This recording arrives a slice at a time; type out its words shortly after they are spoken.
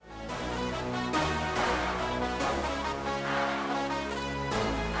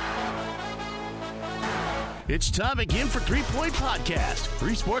It's time again for 3 Point Podcast.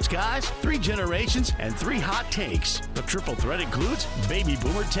 3 sports guys, 3 generations, and 3 hot takes. The triple threat includes baby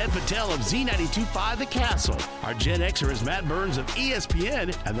boomer Ted Patel of Z92.5 The Castle. Our Gen Xer is Matt Burns of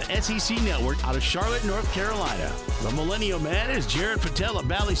ESPN and the SEC Network out of Charlotte, North Carolina. The millennial man is Jared Patel of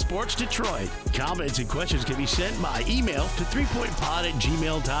Bally Sports Detroit. Comments and questions can be sent by email to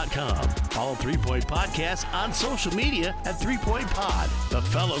 3pointpod@gmail.com. Follow 3 Point Podcast on social media at 3 Point Pod. The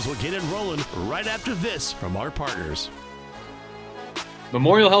fellows will get it rolling right after this from our partners.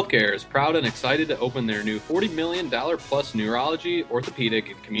 Memorial Healthcare is proud and excited to open their new $40 million plus neurology,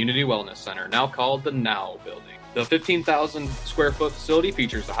 orthopedic, and community wellness center, now called the Now Building. The 15,000 square foot facility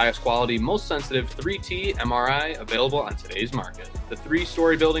features the highest quality, most sensitive 3T MRI available on today's market. The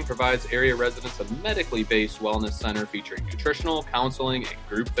 3-story building provides area residents a medically based wellness center featuring nutritional, counseling, and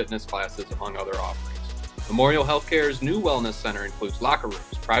group fitness classes, among other offerings. Memorial Healthcare's new wellness center includes locker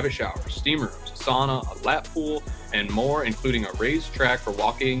rooms, private showers, steam rooms, a sauna, a lap pool, and more, including a raised track for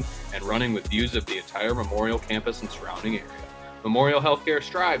walking and running with views of the entire Memorial campus and surrounding area. Memorial Healthcare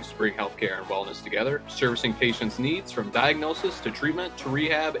strives to bring healthcare and wellness together, servicing patients' needs from diagnosis to treatment to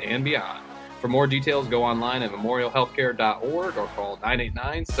rehab and beyond. For more details, go online at memorialhealthcare.org or call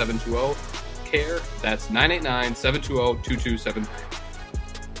 989-720-CARE. That's 989-720-2273.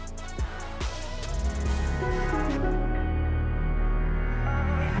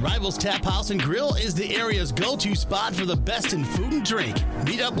 Rivals Tap House and Grill is the area's go-to spot for the best in food and drink.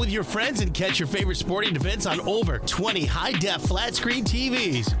 Meet up with your friends and catch your favorite sporting events on over 20 high-def flat-screen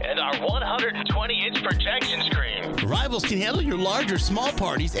TVs. And our 120-inch projection screen. Rivals can handle your large or small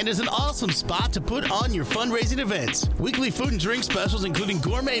parties and is an awesome spot to put on your fundraising events. Weekly food and drink specials including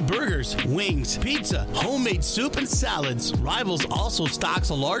gourmet burgers, wings, pizza, homemade soup, and salads. Rivals also stocks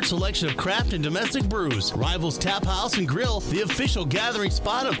a large selection of craft and domestic brews. Rivals Tap House and Grill, the official gathering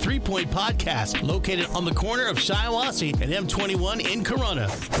spot of 3 Point Podcast, located on the corner of Shiawassee and M21 in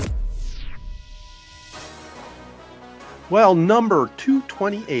Corunna. Well, number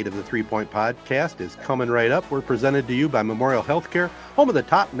 228 of the 3 Point Podcast is coming right up. We're presented to you by Memorial Healthcare, home of the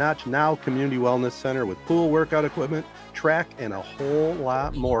top-notch Now Community Wellness Center with pool, workout equipment, track, and a whole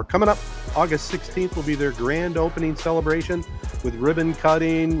lot more. Coming up, August 16th will be their grand opening celebration with ribbon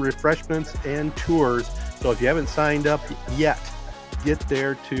cutting, refreshments, and tours. So if you haven't signed up yet, get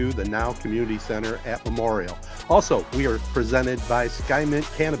there to the Now Community Center at Memorial. Also, we are presented by SkyMint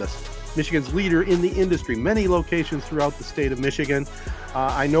Cannabis, Michigan's leader in the industry. Many locations throughout the state of Michigan.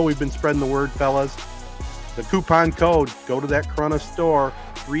 I know we've been spreading the word, fellas. The coupon code, go to that Corunna store,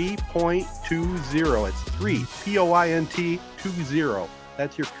 3.20. It's 3, POINT 20.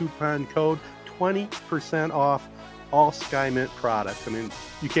 That's your coupon code, 20% off all SkyMint products. I mean,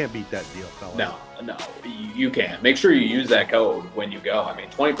 you can't beat that deal, fellas. No, you can't. Make sure you use that code when you go. I mean,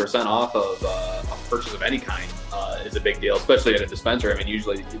 20% off of a purchase of any kind is a big deal, especially at a dispensary. I mean,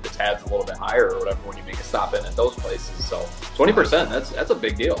 usually the tab's a little bit higher or whatever when you make a stop in at those places. So 20%, that's a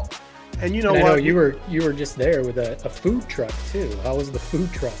big deal. And you know what? I know you were just there with a food truck too. How was the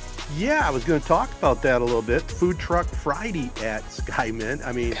food truck? Yeah, I was going to talk about that a little bit. Food Truck Friday at SkyMint.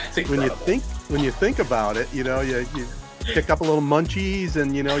 I mean, when you think about it, you know, you pick up a little munchies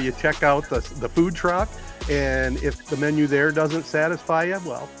and, you know, you check out the food truck. And if the menu there doesn't satisfy you,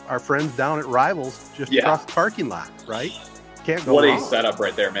 well, our friends down at Rivals just trust parking lot, right? Can't go wrong. What a setup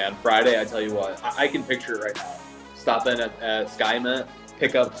right there, man. Friday, I tell you what, I can picture it right now. Stop in at SkyMint,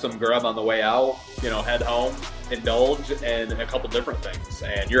 pick up some grub on the way out, you know, head home, indulge, and a couple different things.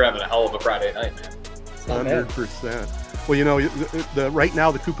 And you're having a hell of a Friday night, man. 100%. Well, you know, right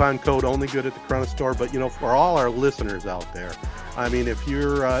now the coupon code only good at the Corunna store, but, you know, for all our listeners out there, I mean, if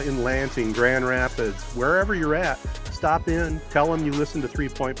you're in Lansing, Grand Rapids, wherever you're at, stop in, tell them you listen to 3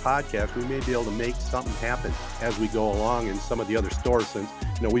 Point Podcast. We may be able to make something happen as we go along in some of the other stores, since,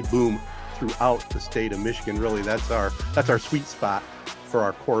 you know, we boom throughout the state of Michigan. Really, that's our sweet spot for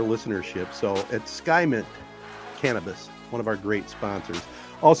our core listenership. So at SkyMint Cannabis, one of our great sponsors.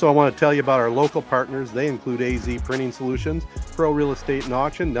 Also, I want to tell you about our local partners. They include AZ Printing Solutions, Pro Real Estate and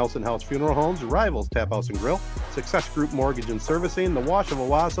Auction, Nelson House Funeral Homes, Rivals Tap House and Grill, Success Group Mortgage and Servicing, the Wash of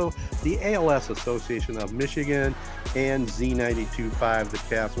Owasso, the ALS Association of Michigan, and Z92.5 The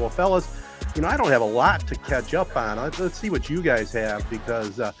Castle. Well, fellas, you know, I don't have a lot to catch up on. Let's see what you guys have,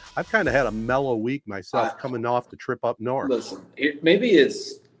 because I've kind of had a mellow week myself coming off the trip up north. Listen, maybe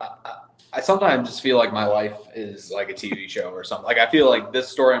it's I sometimes just feel like my life is like a TV show or something. Like, I feel like this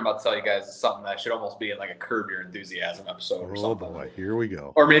story I'm about to tell you guys is something that should almost be in like a Curb Your Enthusiasm episode or something. Oh boy, here we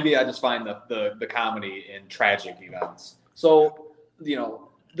go. Or maybe I just find the comedy in tragic events. So, you know,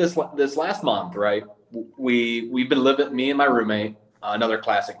 this last month, right? We've been living, me and my roommate, another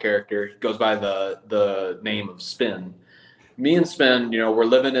classic character. He goes by the name of Spin. Me and Spin, we're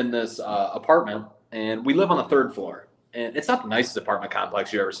living in this apartment, and we live on the third floor. And it's not the nicest apartment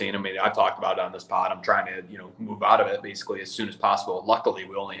complex you've ever seen. I mean, I've talked about it on this pod. I'm trying to, move out of it basically as soon as possible. Luckily,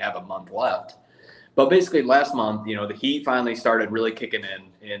 we only have a month left. But basically last month, the heat finally started really kicking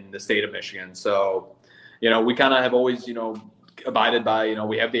in the state of Michigan. So, we kind of have always, abided by,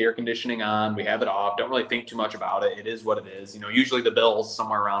 we have the air conditioning on, we have it off, don't really think too much about it. It is what it is. Usually the bill's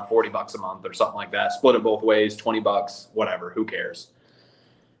somewhere around $40 a month or something like that. Split it both ways, $20, whatever, who cares?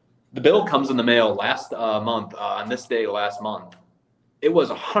 The bill comes in the mail last month, on this day last month. It was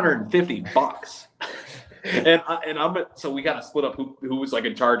 $150. So we got to split up who was like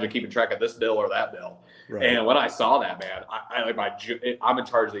in charge of keeping track of this bill or that bill. Right. And when I saw that, man, I'm in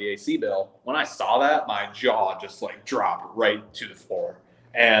charge of the AC bill. When I saw that, my jaw just like dropped right to the floor.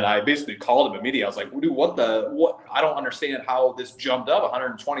 And I basically called him immediately. I was like, dude, what? I don't understand how this jumped up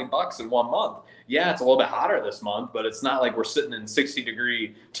 $120 in 1 month. Yeah, it's a little bit hotter this month, but it's not like we're sitting in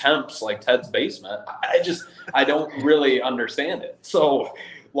 60-degree temps like Ted's basement. I don't really understand it. So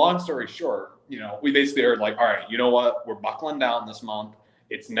long story short, we basically are like, all right, you know what? We're buckling down this month.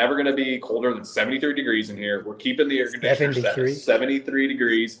 It's never going to be colder than 73 degrees in here. We're keeping the air conditioner set at 73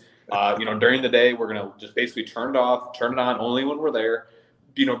 degrees. During the day, we're going to just basically turn it off, turn it on only when we're there.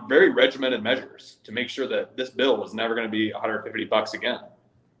 Very regimented measures to make sure that this bill was never going to be $150 again.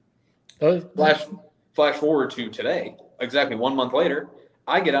 Flash forward to today, exactly 1 month later,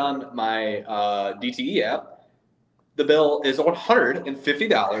 I get on my DTE app. The bill is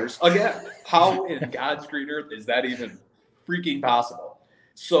 $150 again. How in God's green earth is that even freaking possible?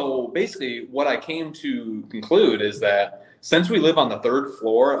 So basically what I came to conclude is that since we live on the third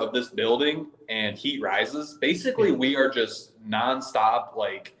floor of this building and heat rises, basically we are just nonstop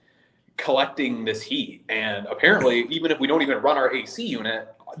like collecting this heat. And apparently, even if we don't even run our AC unit,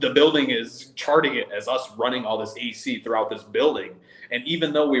 the building is charting it as us running all this AC throughout this building. And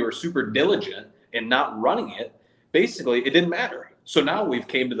even though we were super diligent in not running it, basically it didn't matter. So now we've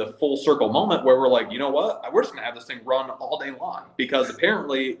came to the full circle moment where we're like, you know what? We're just going to have this thing run all day long because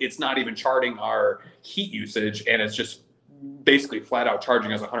apparently it's not even charting our heat usage and it's just basically flat out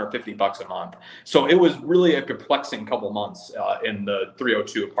charging us $150 a month. So it was really a perplexing couple months in the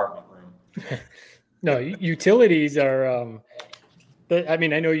 302 apartment room. No, utilities are, I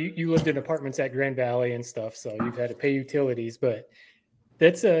mean, I know you lived in apartments at Grand Valley and stuff, so you've had to pay utilities, but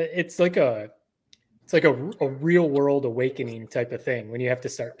it's like a real world awakening type of thing when you have to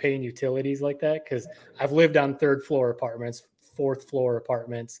start paying utilities like that. Cause I've lived on third floor apartments, fourth floor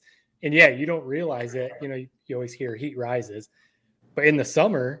apartments. And yeah, you don't realize it. You always hear heat rises, but in the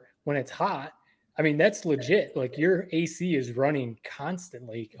summer when it's hot, I mean, that's legit. Like your AC is running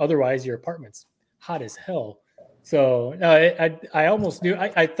constantly. Otherwise your apartment's hot as hell. So I almost knew,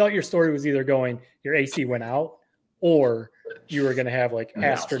 I thought your story was either going, your AC went out or you were going to have like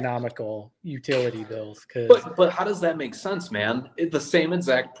astronomical utility bills. But how does that make sense, man? It's the same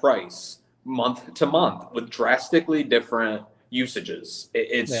exact price month to month with drastically different usages.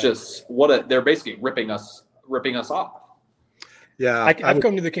 It's just they're basically ripping us off. Yeah. I've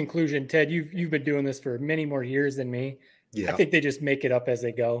come to the conclusion, Ted, you've been doing this for many more years than me. Yeah. I think they just make it up as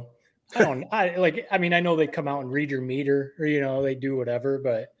they go. I know they come out and read your meter or, they do whatever,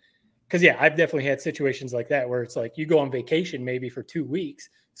 but because I've definitely had situations like that where it's like you go on vacation maybe for 2 weeks.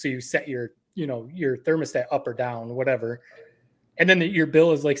 So you set your thermostat up or down, whatever. And then your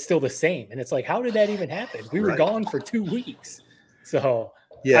bill is like still the same. And it's like, how did that even happen? We were gone for 2 weeks. So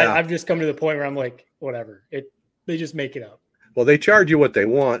I've just come to the point where I'm like, whatever. They just make it up. Well, they charge you what they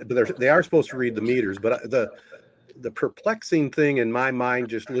want, but they are supposed to read the meters. But the perplexing thing in my mind,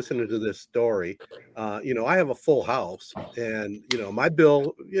 just listening to this story, I have a full house and, my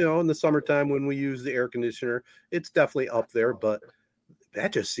bill, in the summertime when we use the air conditioner, it's definitely up there, but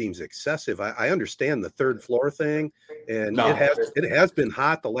that just seems excessive. I understand the third floor thing and it has been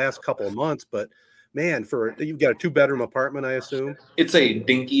hot the last couple of months, but man, you've got a 2-bedroom apartment, I assume. It's a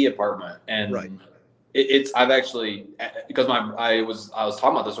dinky apartment. And I've actually, because I was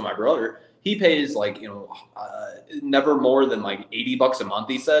talking about this with my brother. He pays never more than like $80 a month,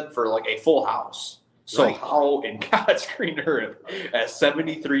 he said, for like a full house. So how in God's green earth at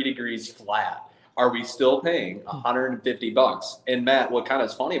 73 degrees flat are we still paying $150? And Matt, what kind of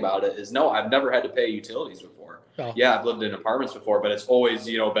is funny about it is I've never had to pay utilities before. Oh. Yeah, I've lived in apartments before, but it's always,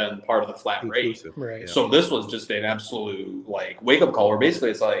 been part of the flat rate. Right. So this was just an absolute wake up call where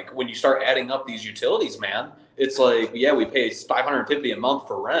basically it's like when you start adding up these utilities, man, it's like, we pay $550 a month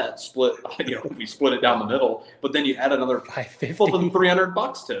for rent, we split it down the middle, but then you add another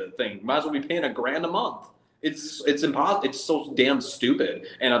 $300 to the thing. Might as well be paying $1,000 a month. It's impossible. It's so damn stupid,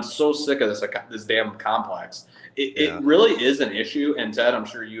 and I'm so sick of this damn complex. It really is an issue. And Ted, I'm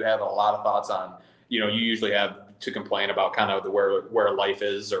sure you have a lot of thoughts on. You usually have to complain about kind of where life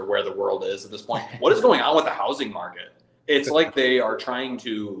is or where the world is at this point. What is going on with the housing market? It's like they are trying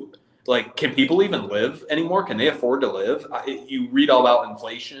to. Like, can people even live anymore? Can they afford to live? You read all about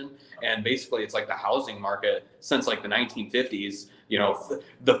inflation, and basically it's like the housing market since like the 1950s.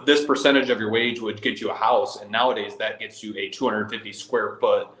 This percentage of your wage would get you a house, and nowadays that gets you a 250 square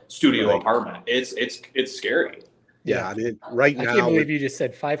foot studio apartment. It's scary. Yeah, I mean, right now. I can't believe you just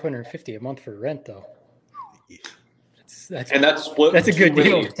said $550 a month for rent, though. That's split. That's a good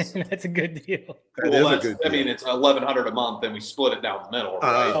deal. That's a good deal. I mean, it's $1,100 a month, and we split it down the middle.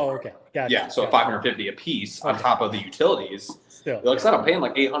 Right? Okay, gotcha. Yeah, so $550 a piece on top of the utilities. Still, like I said, I'm paying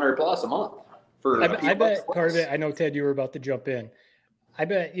like $800 plus a month for. I bet part of it. I know, Ted, you were about to jump in. I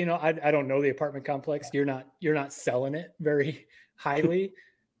bet I don't know the apartment complex. You're not selling it very highly.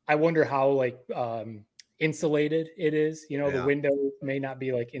 I wonder how insulated it is. The window may not be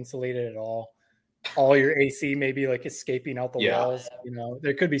insulated at all. All your AC may be escaping out the walls.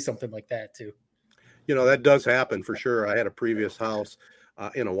 There could be something like that too. That does happen for sure. I had a previous house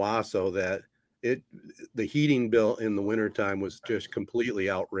in Owasso that the heating bill in the wintertime was just completely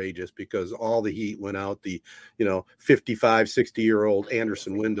outrageous because all the heat went out the 55, 60-year-old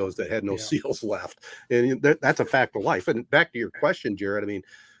Anderson windows that had no seals left. And that's a fact of life. And back to your question, Jared, I mean,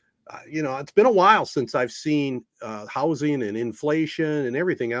 it's been a while since I've seen housing and inflation and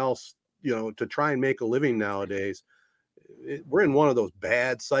everything else, to try and make a living nowadays. We're in one of those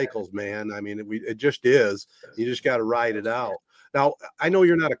bad cycles, man. I mean, it just is. You just got to ride it out. Now, I know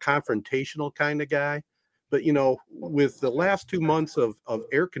you're not a confrontational kind of guy, but, with the last 2 months of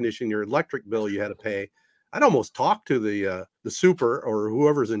air conditioning, your electric bill you had to pay, I'd almost talk to the super or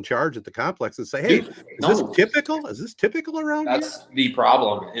whoever's in charge at the complex and say, hey, is this typical? Is this typical around here? That's the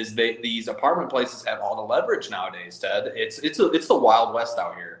problem is these apartment places have all the leverage nowadays, Ted. It's the Wild West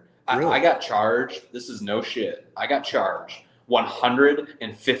out here. Really? I got charged. This is no shit. I got charged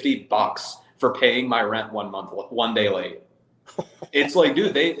 $150 for paying my rent 1 day late. It's like,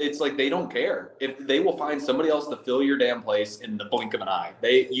 dude, they don't care. If they will find somebody else to fill your damn place in the blink of an eye.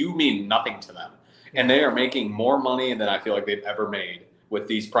 You mean nothing to them. And they are making more money than I feel like they've ever made with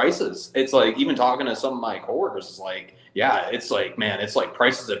these prices. It's like, even talking to some of my coworkers, it's like, yeah, it's like, man, it's like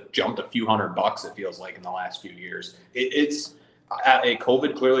prices have jumped a few $100, it feels like, in the last few years.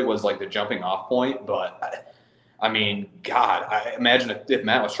 COVID clearly was like the jumping off point, but I mean, God, I imagine if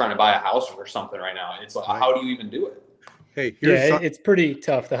Matt was trying to buy a house or something right now, it's like, how do you even do it? Hey, it's pretty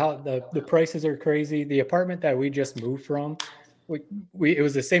tough. The prices are crazy. The apartment that we just moved from, it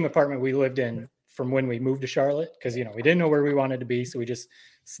was the same apartment we lived in from when we moved to Charlotte, because we didn't know where we wanted to be, so we just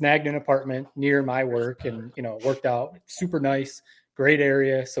snagged an apartment near my work, and it worked out. Super nice, great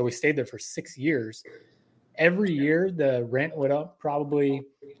area. So we stayed there for 6 years. Every year the rent went up probably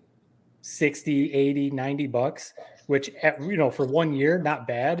 $60, $80, $90, which for 1 year, not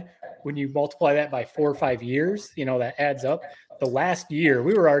bad. When you multiply that by 4 or 5 years, that adds up. The last year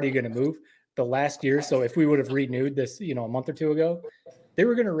we were already going to move. The last year, so if we would have renewed this, a month or two ago, they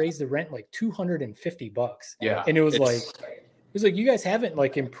were going to raise the rent like $250. Yeah, and it was like you guys haven't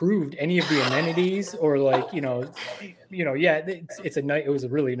improved any of the amenities or it was a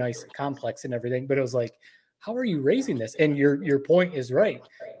really nice complex and everything, but it was like, how are you raising this? And your point is right,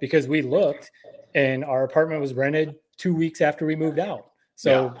 because we looked and our apartment was rented 2 weeks after we moved out.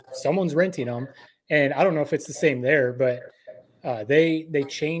 So someone's renting them. And I don't know if it's the same there, but they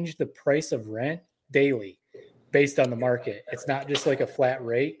change the price of rent daily based on the market. It's not just like a flat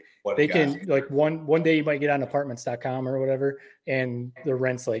rate. They can one day you might get on apartments.com or whatever, and the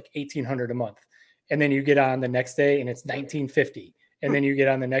rent's like $1,800 a month. And then you get on the next day and it's $1,950. And then you get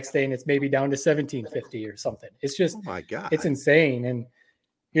on the next day and it's maybe down to $1,750 or something. It's just, oh my God, it's insane. And,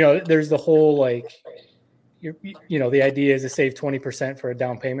 there's the whole, the idea is to save 20% for a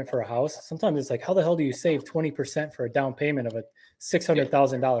down payment for a house. Sometimes it's like, how the hell do you save 20% for a down payment of a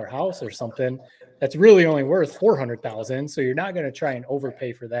 $600,000 house or something that's really only worth $400,000? So you're not going to try and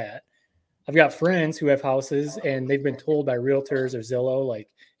overpay for that. I've got friends who have houses and they've been told by realtors or Zillow,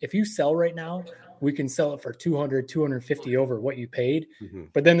 if you sell right now, we can sell it for $200, $250 over what you paid. Mm-hmm.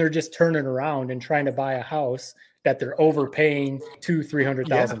 But then they're just turning around and trying to buy a house that they're overpaying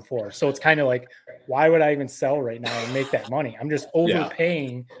 $200,000-$300,000 for. So it's kind of like, why would I even sell right now and make that money? I'm just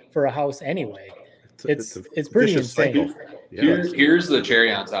overpaying for a house anyway. It's pretty insane. Here's the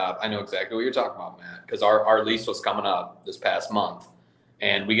cherry on top. I know exactly what you're talking about, Matt, because our lease was coming up this past month,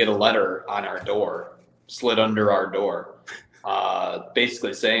 and we get a letter on our door, slid under our door.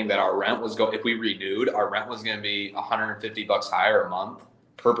 basically saying that our rent was if we renewed, our rent was going to be $150 higher a month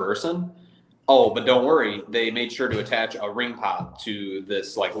per person. Oh, but don't worry, they made sure to attach a ring pop to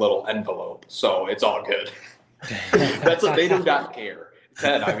this like little envelope, so it's all good. That's what they do not care.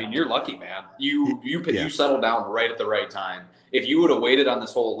 Ted, I mean, you're lucky, man. You settled down right at the right time. If you would have waited on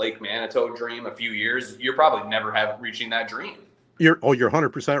this whole Lake Manitou dream a few years, you're probably never reaching that dream. You're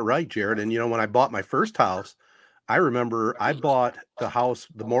 100% right, Jared. And when I bought my first house, I remember I bought the house.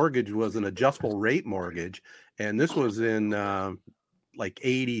 The mortgage was an adjustable rate mortgage, and this was in like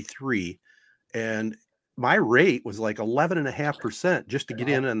 83, and my rate was like 11.5% just to get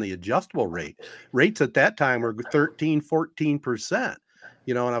in on the adjustable rate. Rates at that time were 13-14%.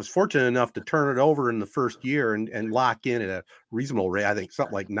 And I was fortunate enough to turn it over in the first year and lock in at a reasonable rate. I think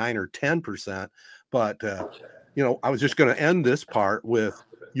something like 9 or 10%. But I was just going to end this part with,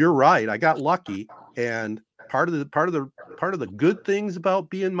 you're right. I got lucky, and part of the good things about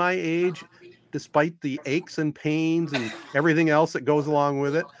being my age, despite the aches and pains and everything else that goes along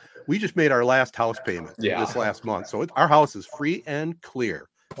with it, we just made our last house payment this last month. So our house is free and clear.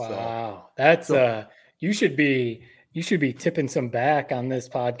 Wow. That's you should be tipping some back on this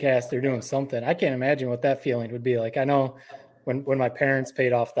podcast. They're doing something. I can't imagine what that feeling would be like. I know when my parents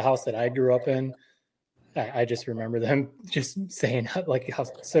paid off the house that I grew up in, I just remember them just saying like how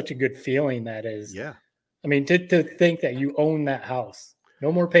such a good feeling that is. Yeah. I mean, to think that you own that house,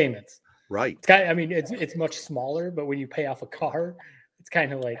 no more payments. Right. It's much smaller, but when you pay off a car, it's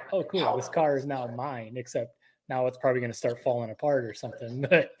kind of like, oh, cool, this car is now mine, except now it's probably going to start falling apart or something.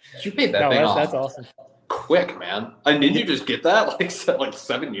 But you paid that thing off. That's awesome. Quick, man. And didn't you just get that like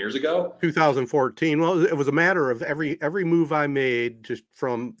 7 years ago? 2014. Well, it was a matter of every move I made, just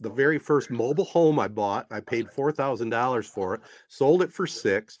from the very first mobile home I bought. I paid $4,000 for it, sold it for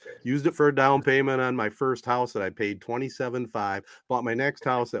 $6,000, used it for a down payment on my first house that I paid $27,500, bought my next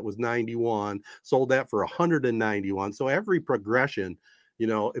house that was $91,000, sold that for $191,000. So every progression,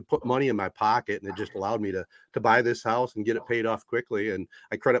 it put money in my pocket, and it just allowed me to buy this house and get it paid off quickly. And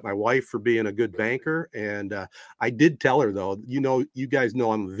I credit my wife for being a good banker. And I did tell her, though, you guys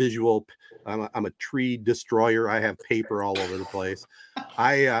know I'm a visual. I'm a tree destroyer. I have paper all over the place.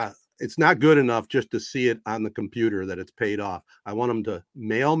 It's not good enough just to see it on the computer that it's paid off. I want them to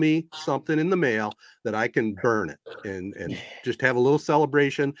mail me something in the mail that I can burn it and just have a little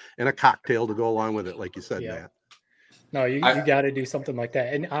celebration and a cocktail to go along with it, like you said, Matt. No, you got to do something like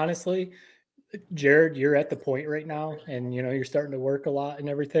that. And honestly, Jared, you're at the point right now, and you're starting to work a lot and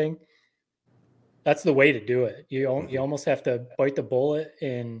everything. That's the way to do it. You almost have to bite the bullet,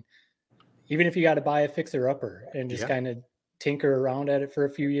 and even if you got to buy a fixer upper and just kind of tinker around at it for a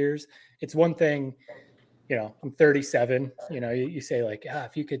few years, it's one thing. I'm 37. You say like,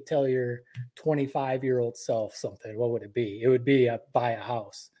 if you could tell your 25-year-old self something, what would it be? It would be buy a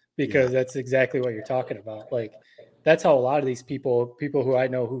house, because that's exactly what you're talking about. Like, that's how a lot of these people who I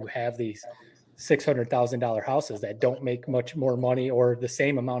know who have these $600,000 houses that don't make much more money or the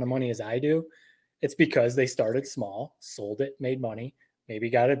same amount of money as I do. It's because they started small, sold it, made money,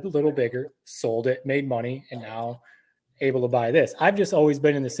 maybe got it a little bigger, sold it, made money, and now able to buy this. I've just always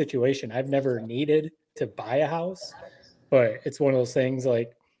been in the situation. I've never needed to buy a house, but it's one of those things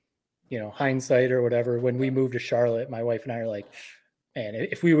like, hindsight or whatever. When we moved to Charlotte, my wife and I are like, man,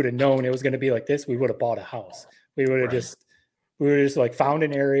 if we would have known it was going to be like this, we would have bought a house. We would have just like found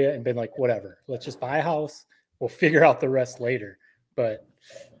an area and been like, whatever, let's just buy a house. We'll figure out the rest later. But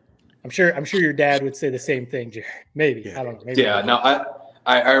I'm sure your dad would say the same thing, Jared. Maybe. I don't know. Maybe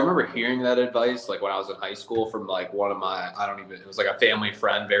I remember hearing that advice like when I was in high school from like one of my, it was like a family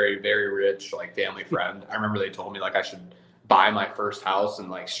friend, very, very rich, like family friend. I remember they told me like I should buy my first house in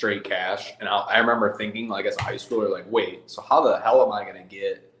like straight cash. And I remember thinking like as a high schooler, like, wait, so how the hell am I going to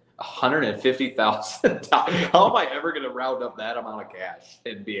get $150,000? How am I ever going to round up that amount of cash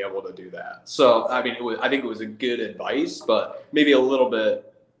and be able to do that? So, I mean, I think it was a good advice, but maybe a little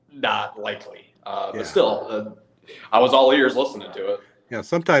bit not likely. But still, I was all ears listening to it. Yeah,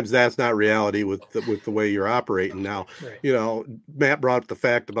 sometimes that's not reality with the way you're operating now. Right. Matt brought up the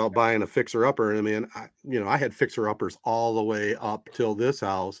fact about buying a fixer-upper. I mean, I had fixer-uppers all the way up till this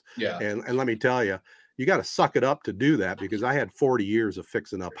house. Yeah. And let me tell you, you got to suck it up to do that, because I had 40 years of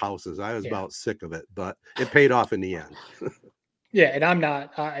fixing up houses. I was about sick of it, but it paid off in the end. And I'm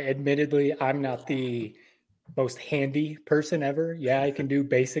not the most handy person ever. Yeah, I can do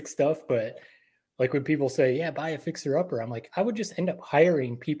basic stuff, but like when people say, buy a fixer upper, I'm like, I would just end up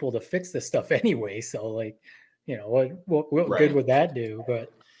hiring people to fix this stuff anyway. So like, what good would that do?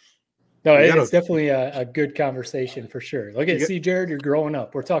 But no, it's definitely a good conversation for sure. See, Jared, you're growing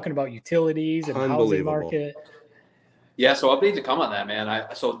up. We're talking about utilities and housing market. Yeah, so update to come on that, man.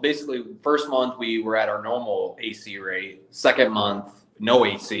 So basically, first month we were at our normal AC rate. Second month, no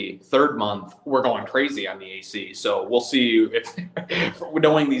AC. Third month, we're going crazy on the AC. So we'll see if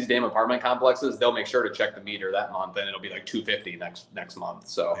knowing these damn apartment complexes, they'll make sure to check the meter that month, and it'll be like $250 next month.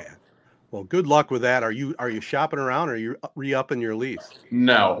 So. Man. Well, good luck with that. Are you shopping around, or are you re-upping your lease?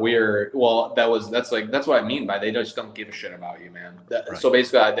 No, that's what I mean by they just don't give a shit about you, man. Right. So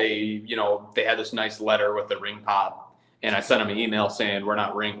basically, they had this nice letter with the ring pop. And I sent them an email saying we're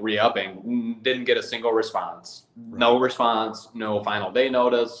not re-upping. Didn't get a single response. Right. No response, no final day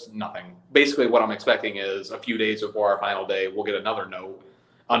notice, nothing. Basically, what I'm expecting is a few days before our final day, we'll get another note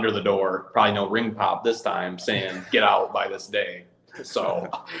under the door, probably no ring pop this time, saying get out by this day. So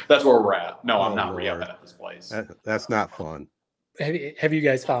that's where we're at. No, I'm not re-upping at this place. That's not fun. Have you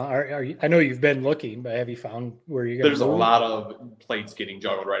guys found? Are you, I know you've been looking, but have you found where you guys? There's a lot of plates getting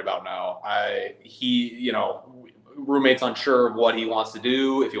juggled right about now. Roommate's unsure of what he wants to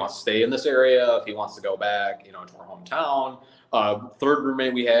do, if he wants to stay in this area, if he wants to go back, to our hometown. Third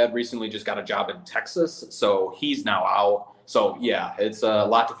roommate we had recently just got a job in Texas, so he's now out. So yeah, it's a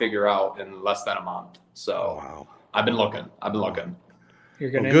lot to figure out in less than a month. So wow. I've been looking. You're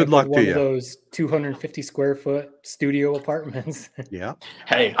gonna good luck with one to of those 250 square foot studio apartments. Yeah.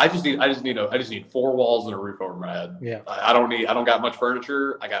 Hey, I just need 4 walls and a roof over my head. Yeah. I don't got much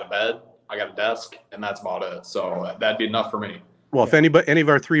furniture. I got a bed. I got a desk, and that's about it. So that'd be enough for me. Well, if any of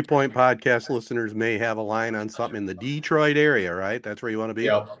our 3 Point podcast listeners may have a line on something in the Detroit area, right? That's where you want to be?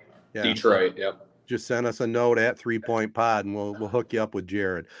 Yep. Yeah. Detroit, yep. Just send us a note at 3 Point Pod, and we'll hook you up with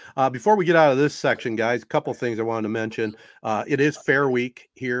Jared. Before we get out of this section, guys, a couple things I wanted to mention. It is Fair Week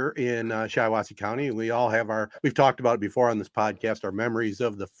here in Shiawassee County. We've talked about it before on this podcast, our memories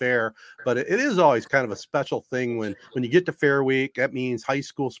of the fair, but it is always kind of a special thing when you get to Fair Week. That means high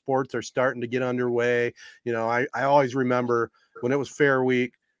school sports are starting to get underway. I always remember when it was Fair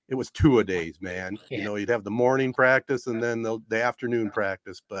Week, it was 2-a-days, man. Yeah. You'd have the morning practice and then the afternoon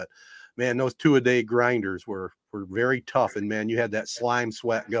practice, but man, those 2-a-day grinders were very tough, and man, you had that slime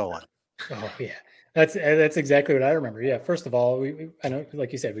sweat going. Oh yeah, that's exactly what I remember. Yeah, first of all, I know,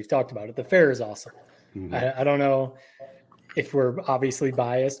 like you said, we've talked about it. The fair is awesome. Mm-hmm. I don't know if we're obviously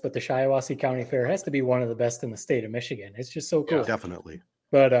biased, but the Shiawassee County Fair has to be one of the best in the state of Michigan. It's just so cool. Yeah, definitely.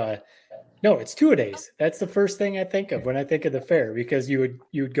 But no, it's 2-a-days. That's the first thing I think of when I think of the fair, because you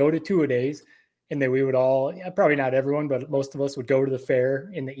would go to 2-a-days. And then we would all, probably not everyone, but most of us would go to the fair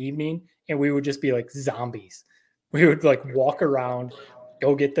in the evening, and we would just be like zombies. We would like walk around,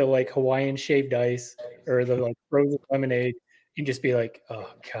 go get the like Hawaiian shaved ice or the like frozen lemonade, and just be like,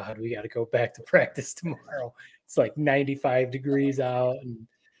 oh God, we got to go back to practice tomorrow. It's like 95 degrees out and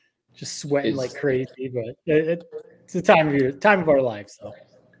just sweating like crazy. But it's the time of our lives. So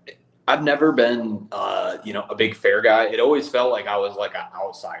I've never been, a big fair guy. It always felt like I was like an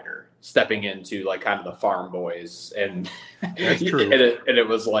outsider stepping into like kind of the farm boys, and that's true. and it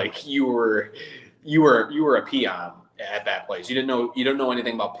was like you were a peon at that place. You didn't know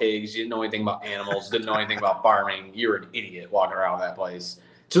anything about pigs. You didn't know anything about animals. Didn't know anything about farming. You were an idiot walking around that place,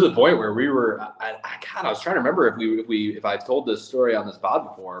 to the point where we were. I was trying to remember if I told this story on this pod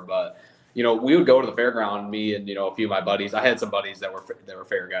before, but. We would go to the fairground, me and, a few of my buddies. I had some buddies that were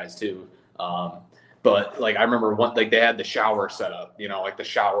fair guys too. But like, I remember they had the shower set up, like the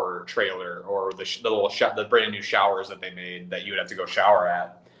shower trailer or the brand new showers that they made that you would have to go shower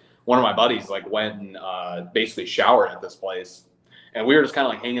at. One of my buddies went and basically showered at this place. And we were just kind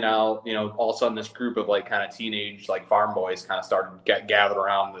of hanging out, all of a sudden this group of kind of teenage farm boys kind of started gathered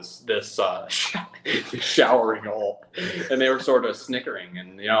around this showering hole, and they were sort of snickering.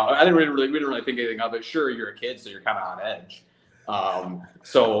 And we didn't really think anything of it. Sure, you're a kid, so you're kind of on edge.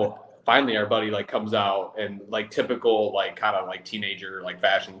 So finally, our buddy comes out and typical kind of teenager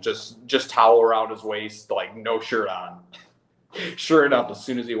fashion, just towel around his waist, no shirt on. Sure enough, as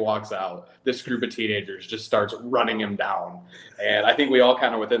soon as he walks out, this group of teenagers just starts running him down. And I think we all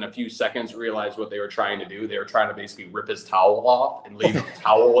kind of within a few seconds realized what they were trying to do. They were trying to basically rip his towel off and leave him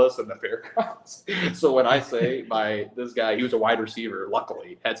towelless in the fairgrounds. So when I say this guy, he was a wide receiver,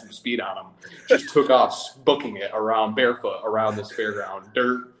 luckily, had some speed on him, just took off booking it around barefoot around this fairground,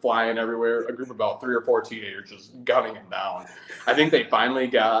 dirt flying everywhere, a group of about 3 or 4 teenagers just gunning him down. I think they finally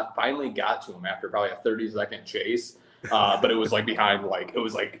got to him after probably a 30-second chase. But it was behind,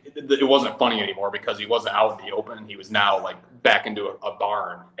 it wasn't funny anymore because he wasn't out in the open. He was now back into a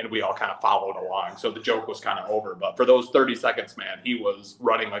barn, and we all kind of followed along. So the joke was kind of over. But for those 30 seconds, man, he was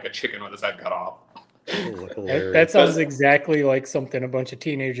running like a chicken with his head cut off. That sounds exactly like something a bunch of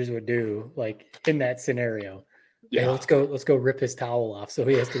teenagers would do, in that scenario. Hey, let's go rip his towel off so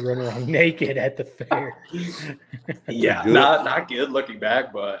he has to run around naked at the fair. Yeah, not good looking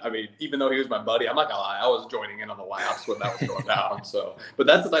back, but I mean, even though he was my buddy, I'm not gonna lie, I was joining in on the laughs when that was going down. So, but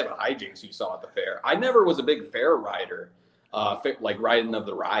that's the type of hijinks you saw at the fair. I never was a big fair rider, like riding of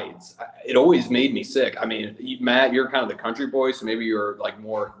the rides. It always made me sick. I mean, Matt, you're kind of the country boy, so maybe you're like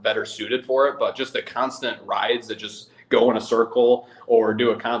more better suited for it. But just the constant rides that just go in a circle or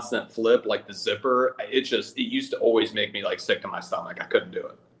do a constant flip like the zipper, it used to always make me like sick to my stomach. I couldn't do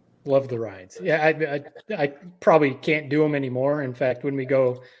it. Love the rides. Yeah, I probably can't do them anymore. In fact, when we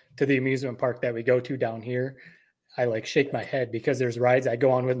go to the amusement park that we go to down here, I like shake my head because there's rides I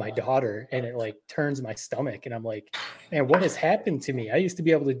go on with my daughter and it like turns my stomach. And I'm like, man, what has happened to me? I used to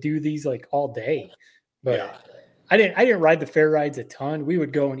be able to do these like all day, but yeah. I didn't ride the fair rides a ton. We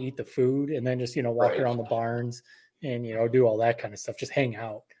would go and eat the food and then just, walk around the barns and, do all that kind of stuff, just hang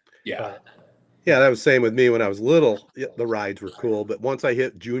out. Yeah. Yeah, that was the same with me when I was little. The rides were cool, but once I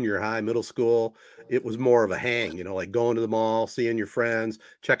hit junior high, middle school, it was more of a hang, like going to the mall, seeing your friends,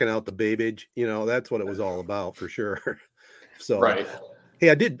 checking out the babiage. That's what it was all about for sure. So, right. Hey,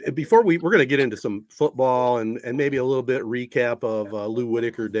 I did, before we're going to get into some football and maybe a little bit recap of Lou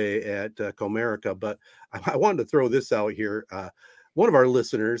Whitaker Day at Comerica, but I wanted to throw this out here. One of our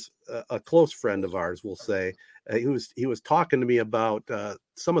listeners, a close friend of ours, will say, he was talking to me about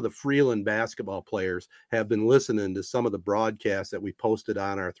some of the Freeland basketball players have been listening to some of the broadcasts that we posted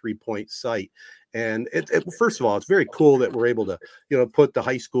on our 3 Point site. And first of all, it's very cool that we're able to, put the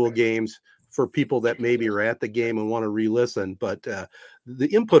high school games for people that maybe are at the game and want to re-listen. But the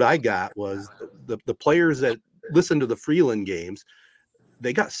input I got was the players that listen to the Freeland games,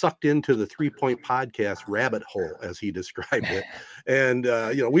 they got sucked into the 3 Point podcast rabbit hole, as he described it. And,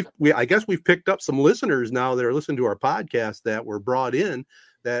 I guess we've picked up some listeners now that are listening to our podcast that were brought in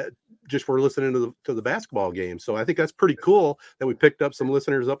that just were listening to the basketball game. So I think that's pretty cool that we picked up some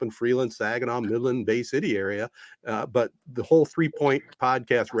listeners up in Freeland, Saginaw, Midland, Bay City area. But the whole 3 Point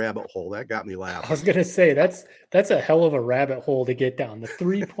podcast rabbit hole, that got me laughing. I was going to say, that's a hell of a rabbit hole to get down, the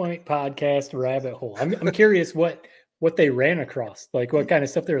 3 Point podcast rabbit hole. I'm curious what they ran across, like what kind of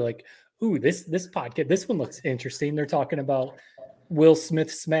stuff they're like, ooh, this podcast, this one looks interesting. They're talking about Will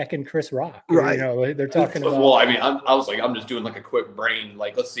Smith smacking Chris Rock. Right. They're talking about. Well, I mean, I was like, I'm just doing like a quick brain.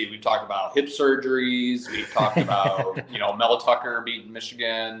 Like, let's see, we talked about hip surgeries. We talked about, Mel Tucker beating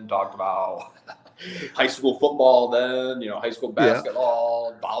Michigan, talked about high school football then, high school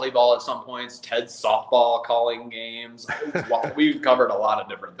basketball, volleyball at some points, Ted's softball calling games. We've covered a lot of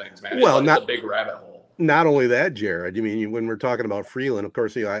different things, man. Well, it's a big rabbit hole. Not only that, Jared, I mean, when we're talking about Freeland, of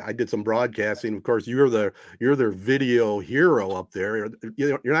course, I did some broadcasting. Of course, you're their video hero up there.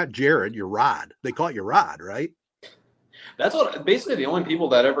 You're not Jared, you're Rod. They call you Rod, right? That's what basically the only people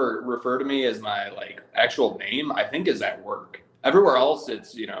that ever refer to me as my like actual name, I think, is at work. Everywhere else,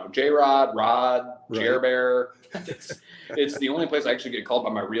 it's J-Rod, Rod, Jer Bear. It's the only place I actually get called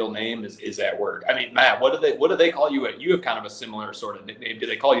by my real name is at work. I mean, Matt, what do they call you? You have kind of a similar sort of nickname. Did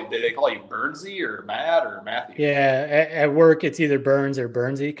they call you Burnsy or Matt or Matthew? Yeah, at work it's either Burns or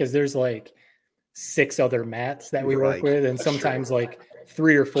Burnsy because there's like 6 other Matts that we work with, and sometimes like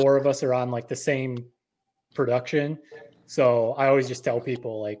 3 or 4 of us are on like the same production. So I always just tell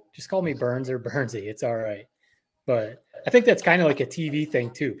people like, just call me Burns or Burnsy. It's all right. But I think that's kind of like a TV thing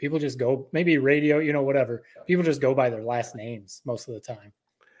too. People just go, maybe radio, whatever. People just go by their last names most of the time.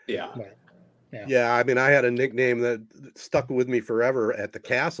 Yeah. But, yeah. I mean, I had a nickname that stuck with me forever at the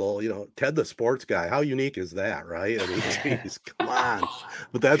castle, Ted the Sports Guy. How unique is that, right? I mean, geez, come on.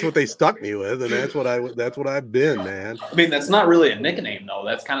 But that's what they stuck me with, and that's what I've been, man. I mean, that's not really a nickname though.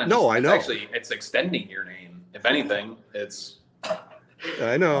 That's kind of I know. Actually, it's extending your name. If anything, it's.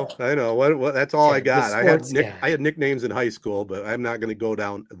 I know. What that's all I got. I had nicknames in high school, but I'm not going to go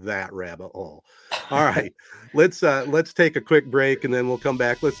down that rabbit hole. All right, let's take a quick break and then we'll come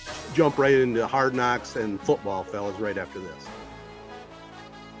back. Let's jump right into Hard Knocks and football, fellas, right after this.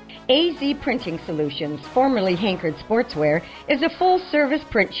 AZ Printing Solutions, formerly Hankard Sportswear, is a full-service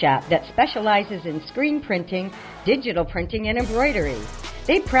print shop that specializes in screen printing, digital printing, and embroidery.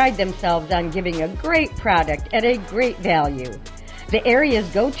 They pride themselves on giving a great product at a great value. The area's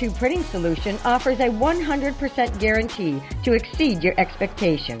go-to printing solution offers a 100% guarantee to exceed your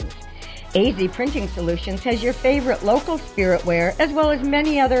expectations. AZ Printing Solutions has your favorite local spiritware as well as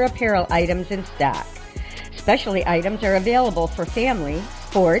many other apparel items in stock. Specialty items are available for family,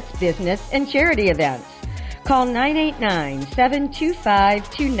 sports, business, and charity events. Call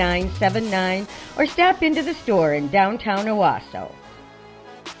 989-725-2979 or stop into the store in downtown Owasso.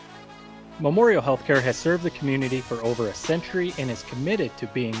 Memorial Healthcare has served the community for over a century and is committed to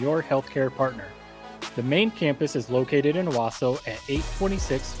being your healthcare partner. The main campus is located in Owasso at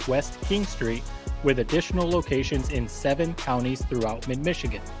 826 West King Street, with additional locations in 7 counties throughout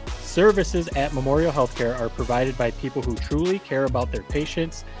mid-Michigan. Services at Memorial Healthcare are provided by people who truly care about their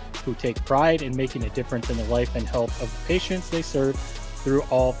patients, who take pride in making a difference in the life and health of the patients they serve through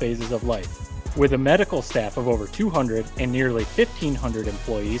all phases of life. With a medical staff of over 200 and nearly 1,500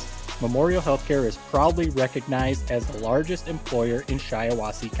 employees, Memorial Healthcare is proudly recognized as the largest employer in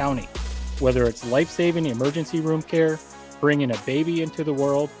Shiawassee County. Whether it's life-saving emergency room care, bringing a baby into the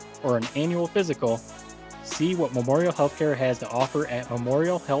world, or an annual physical, see what Memorial Healthcare has to offer at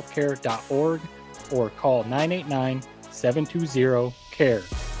memorialhealthcare.org or call 989-720-CARE.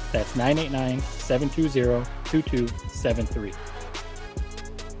 That's 989-720-2273.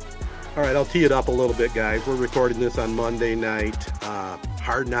 All right, I'll tee it up a little bit, guys. We're recording this on Monday night.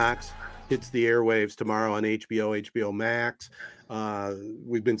 Hard Knocks hits the airwaves tomorrow on HBO Max.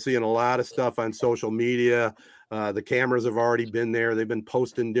 We've been seeing a lot of stuff on social media. The cameras have already been there. They've been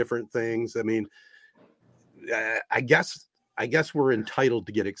posting different things. I mean, I guess we're entitled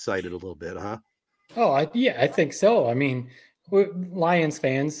to get excited a little bit, huh? Oh, I think so. I mean, Lions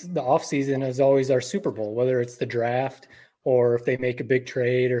fans, the offseason is always our Super Bowl, whether it's the draft or if they make a big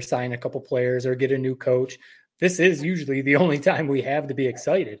trade or sign a couple players or get a new coach. This is usually the only time we have to be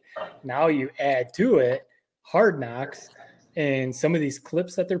excited. Now you add to it Hard Knocks and some of these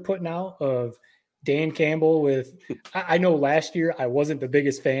clips that they're putting out of Dan Campbell with, I know last year I wasn't the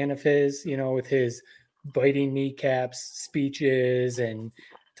biggest fan of his, with his biting kneecaps speeches and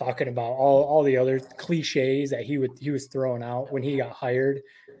talking about all the other cliches that he was throwing out when he got hired.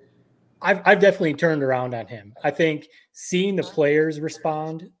 I've definitely turned around on him. I think seeing the players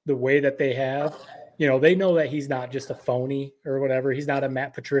respond the way that they have, they know that he's not just a phony or whatever. He's not a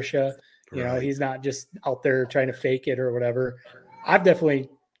Matt Patricia. Right. He's not just out there trying to fake it or whatever. I've definitely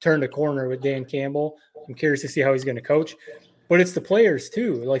turned a corner with Dan Campbell. I'm curious to see how he's going to coach. But it's the players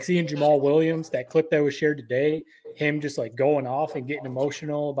too. Like seeing Jamal Williams, that clip that was shared today, him just like going off and getting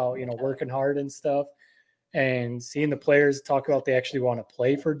emotional about, working hard and stuff. And seeing the players talk about they actually want to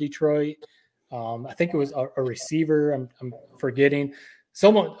play for Detroit. I think it was a receiver. I'm forgetting.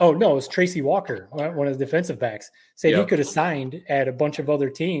 It was Tracy Walker, one of the defensive backs, said he could have signed at a bunch of other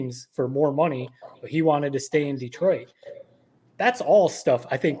teams for more money, but he wanted to stay in Detroit. That's all stuff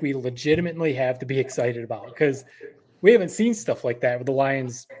I think we legitimately have to be excited about because we haven't seen stuff like that with the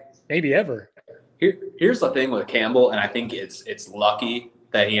Lions maybe ever. Here's the thing with Campbell, and I think it's lucky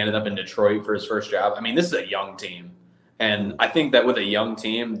that he ended up in Detroit for his first job. I mean, this is a young team. And I think that with a young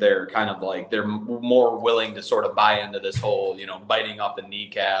team, they're kind of like, they're more willing to sort of buy into this whole, biting off the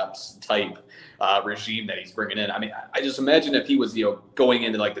kneecaps type regime that he's bringing in. I mean, I just imagine if he was, going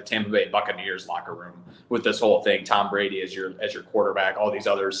into like the Tampa Bay Buccaneers locker room with this whole thing, Tom Brady as your quarterback, all these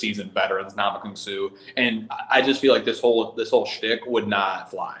other seasoned veterans, Ndamukong Suh. And I just feel like this whole shtick would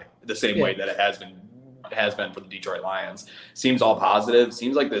not fly the same way that it has been for the Detroit Lions. Seems all positive.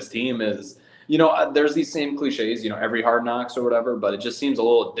 Seems like this team is, there's these same cliches, every Hard Knocks or whatever, but it just seems a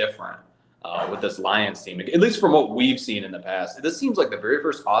little different with this Lions team, at least from what we've seen in the past. This seems like the very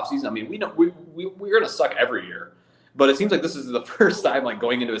first offseason. I mean, we know we're going to suck every year, but it seems like this is the first time like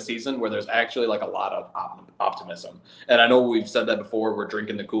going into a season where there's actually like a lot of optimism. And I know we've said that before. We're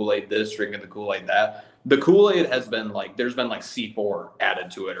drinking the Kool-Aid this, drinking the Kool-Aid that. The Kool-Aid has been like, there's been like C4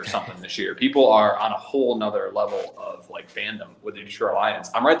 added to it or something this year. People are on a whole nother level of like fandom with the Detroit Lions.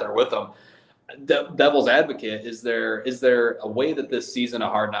 I'm right there with them. Devil's advocate, is there a way that this season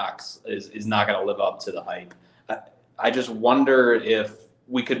of Hard Knocks is not going to live up to the hype? I just wonder if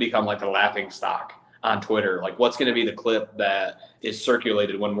we could become like the laughing stock on Twitter. Like, what's going to be the clip that is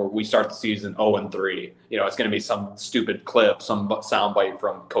circulated when we start the season 0-3? It's going to be some stupid clip, some soundbite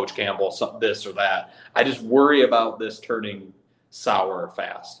from Coach Campbell, this or that. I just worry about this turning sour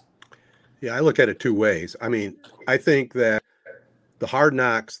fast. Yeah, I look at it two ways. I mean, I think that the Hard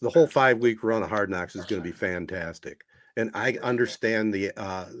Knocks, the whole 5-week run of Hard Knocks is going to be fantastic. And I understand the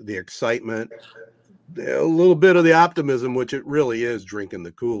excitement, a little bit of the optimism, which it really is drinking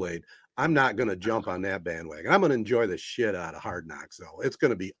the Kool-Aid. I'm not going to jump on that bandwagon. I'm going to enjoy the shit out of Hard Knocks, though. It's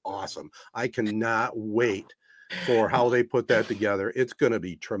going to be awesome. I cannot wait for how they put that together. It's going to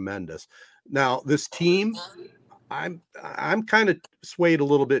be tremendous. Now, this team, I'm kind of swayed a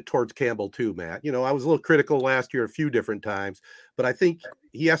little bit towards Campbell too, Matt. I was a little critical last year a few different times, but I think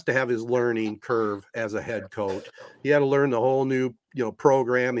he has to have his learning curve as a head coach. He had to learn the whole new,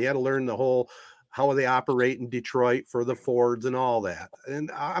 program. He had to learn the whole how they operate in Detroit for the Fords and all that. And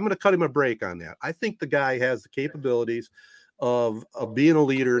I'm going to cut him a break on that. I think the guy has the capabilities of being a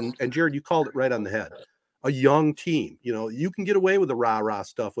leader. And Jared, you called it right on the head. a young team. You can get away with the rah-rah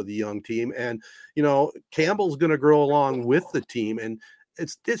stuff with a young team, and Campbell's going to grow along with the team, and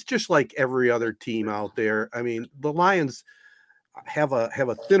it's just like every other team out there. I mean, the Lions have a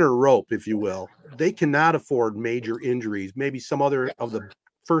thinner rope, if you will. They cannot afford major injuries. Maybe some other of the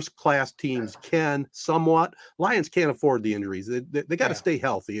first class teams can somewhat. Lions can't afford the injuries. They got to stay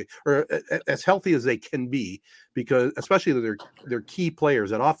healthy, or as healthy as they can be, because especially their key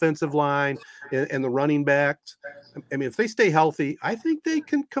players, that offensive line and the running backs. I mean, if they stay healthy, I think they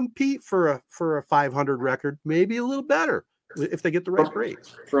can compete for a 500 record, maybe a little better if they get the right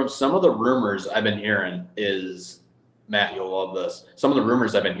grades. From some of the rumors I've been hearing is, Matt, you'll love this. Some of the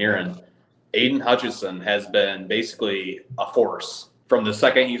rumors I've been hearing, Aiden Hutchinson has been basically a force from the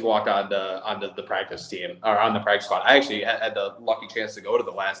second he's walked onto the practice team, or on the practice squad. I actually had the lucky chance to go to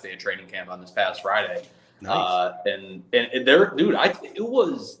the last day of training camp on this past Friday. Nice. And there, dude,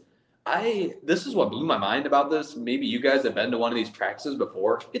 this is what blew my mind about this. Maybe you guys have been to one of these practices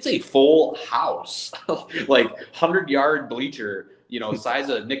before. It's a full house, like 100-yard bleacher, size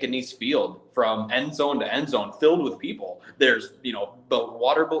of Nick and Nice Field, from end zone to end zone, filled with people. There's,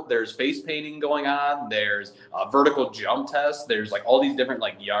 there's face painting going on. There's a vertical jump test. There's like all these different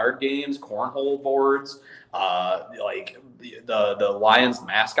like yard games, cornhole boards, like the Lions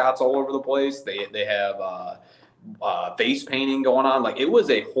mascots all over the place. They have face painting going on. Like, it was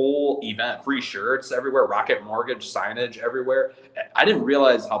a whole event, free shirts everywhere, Rocket Mortgage signage everywhere. I didn't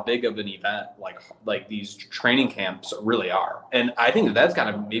realize how big of an event like these training camps really are. And I think that's kind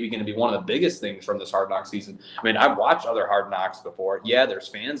of maybe going to be one of the biggest things from this Hard Knocks season. I mean, I've watched other Hard Knocks before. Yeah, there's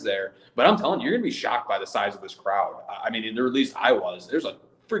fans there, but I'm telling you, you're going to be shocked by the size of this crowd. I mean, or at least I was. It was like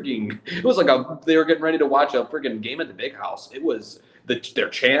they were getting ready to watch a freaking game at the Big House. It was, they're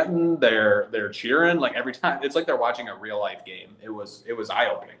chanting, they're cheering, like every time. It's like they're watching a real life game. It was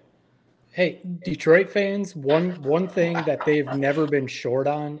eye-opening. Hey, Detroit fans, one thing that they've never been short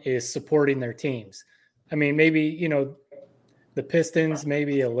on is supporting their teams. I mean, maybe, the Pistons,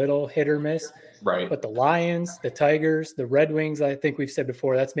 maybe a little hit or miss. Right. But the Lions, the Tigers, the Red Wings, I think we've said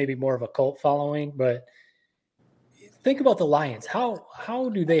before, that's maybe more of a cult following. But think about the Lions. How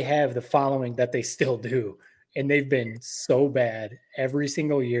do they have the following that they still do? And they've been so bad every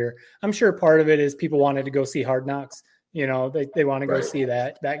single year. I'm sure part of it is people wanted to go see Hard Knocks. They want to go see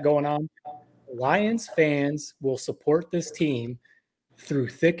that going on. Lions fans will support this team through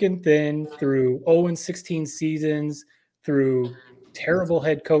thick and thin, through 0-16 seasons, through terrible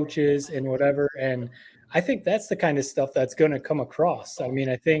head coaches and whatever. And I think that's the kind of stuff that's going to come across. I mean,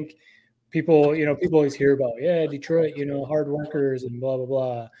 I think people always hear about, Detroit, hard workers and blah, blah,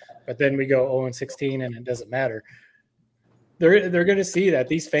 blah. But then we go 0-16 and it doesn't matter. They're going to see that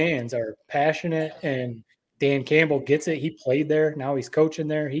these fans are passionate, and Dan Campbell gets it. He played there. Now he's coaching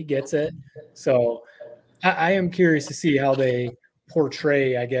there. He gets it. So I am curious to see how they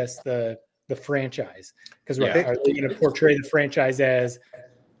portray, I guess, the franchise. Because are they going to portray the franchise as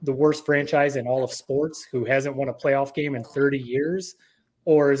the worst franchise in all of sports who hasn't won a playoff game in 30 years?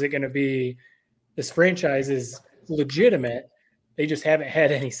 Or is it going to be this franchise is legitimate, they just haven't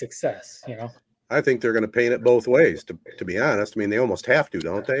had any success, I think they're going to paint it both ways, to be honest. I mean, they almost have to,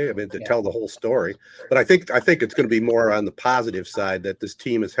 don't they? I mean, to tell the whole story. But I think it's going to be more on the positive side, that this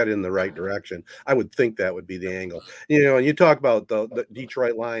team is headed in the right direction. I would think that would be the angle. And you talk about the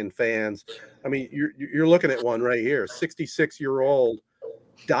Detroit Lion fans. I mean, you're looking at one right here, 66-year-old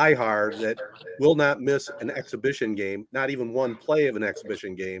diehard that will not miss an exhibition game, not even one play of an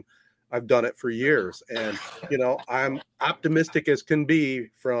exhibition game. I've done it for years. And, I'm optimistic as can be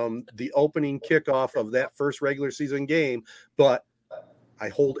from the opening kickoff of that first regular season game, but I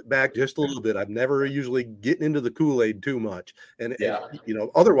hold it back just a little bit. I'm never usually getting into the Kool-Aid too much. And,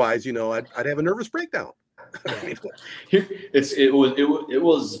 otherwise, I'd have a nervous breakdown. It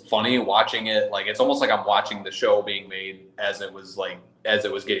was funny watching it. Like, it's almost like I'm watching the show being made as it was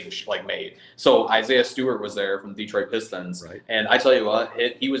getting made. So Isaiah Stewart was there from Detroit Pistons, right. And I tell you what,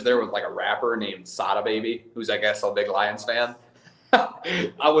 he was there with like a rapper named Sada Baby, who's I guess a big Lions fan.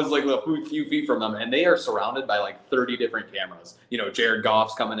 I was like a few feet from them, and they are surrounded by like 30 different cameras. Jared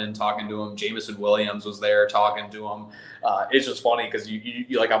Goff's coming in talking to him. Jamison Williams was there talking to him. It's just funny because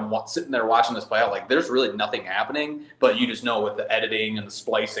you like, I'm sitting there watching this play out. Like, there's really nothing happening, but you just know with the editing and the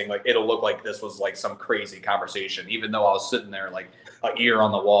splicing, like it'll look like this was like some crazy conversation, even though I was sitting there like an ear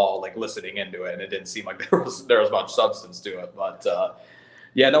on the wall, like listening into it, and it didn't seem like there was much substance to it. But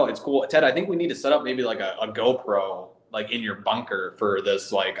it's cool. Ted, I think we need to set up maybe like a GoPro like in your bunker for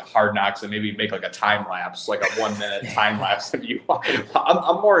this like Hard Knocks and maybe make like a time lapse, like a 1 minute time lapse of you.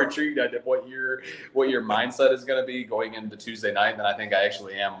 I'm more intrigued at what your mindset is going to be going into Tuesday night than I think I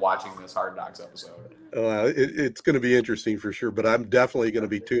actually am watching this Hard Knocks episode. It's going to be interesting for sure, but I'm definitely going to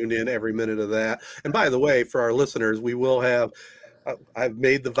be tuned in every minute of that. And by the way, for our listeners, we will have, I've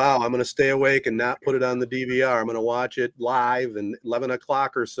made the vow, I'm going to stay awake and not put it on the DVR. I'm going to watch it live, and 11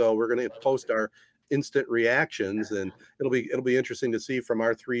 o'clock or so, we're going to post our instant reactions, and it'll be interesting to see from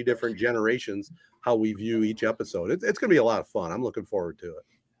our 3 different generations how we view each episode. It's going to be a lot of fun. I'm looking forward to it.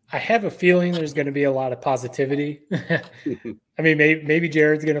 I have a feeling there's going to be a lot of positivity. I mean, maybe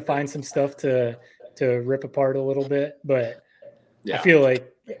Jared's going to find some stuff to rip apart a little bit, but I feel like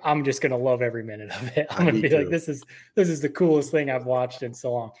I'm just going to love every minute of it. I'm going to be like, this is the coolest thing I've watched in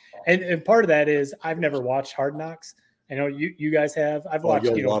so long. And part of that is I've never watched Hard Knocks. I know you guys have. I've watched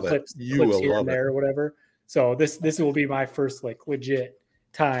clips here and there or whatever. So this will be my first like legit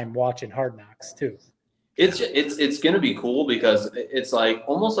time watching Hard Knocks too. It's going to be cool because it's like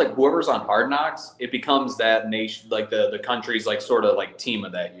almost like whoever's on Hard Knocks, it becomes that nation, like the country's like sort of like team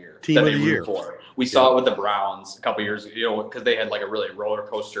of that year. Team of the year. We saw it with the Browns a couple years ago, because they had like a really roller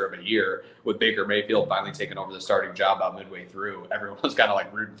coaster of a year with Baker Mayfield finally taking over the starting job about midway through. Everyone was kind of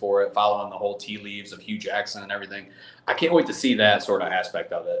like rooting for it, following the whole tea leaves of Hugh Jackson and everything. I can't wait to see that sort of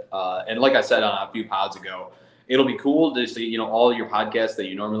aspect of it. And like I said on a few pods ago, it'll be cool to see, all your podcasts that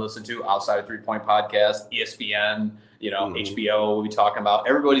you normally listen to outside of 3 Point Podcast, ESPN, HBO we'll be talking about.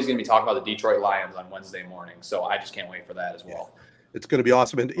 Everybody's going to be talking about the Detroit Lions on Wednesday morning. So I just can't wait for that as well. It's going to be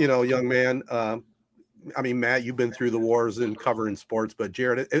awesome. And, young man, Matt, you've been through the wars and covering sports, but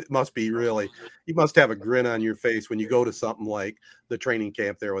Jared, it must be really, you must have a grin on your face when you go to something like the training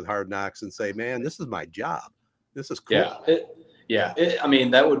camp there with Hard Knocks and say, man, this is my job. This is cool.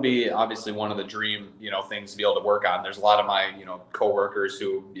 That would be obviously one of the dream, things to be able to work on. There's a lot of my, coworkers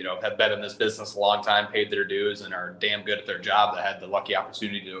who, have been in this business a long time, paid their dues, and are damn good at their job that had the lucky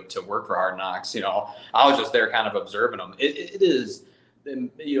opportunity to work for Hard Knocks. I was just there kind of observing them. It is,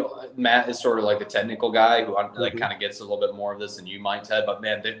 Matt is sort of like the technical guy who like kind of gets a little bit more of this than you might, Ted. But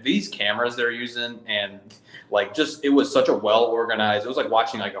man, these cameras they're using, and like it was such a well organized. It was like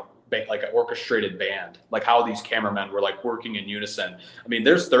watching like an orchestrated band, like how these cameramen were like working in unison. I mean,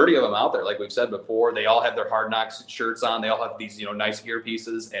 there's 30 of them out there. Like we've said before, they all have their Hard Knocks shirts on. They all have these, nice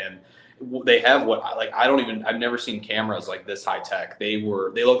earpieces, and they have I've never seen cameras like this high tech. They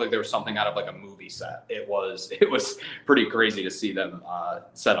look like there was something out of like a movie set. It was pretty crazy to see them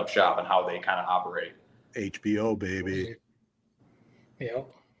set up shop and how they kind of operate. HBO, baby. Yeah.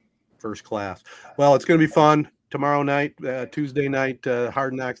 First class. Well, it's going to be fun. Tomorrow night, Tuesday night,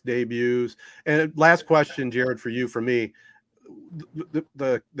 Hard Knocks debuts. And last question, Jared, from me.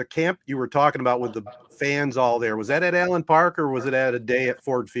 The camp you were talking about with the fans all there, was that at Allen Park or was it at a day at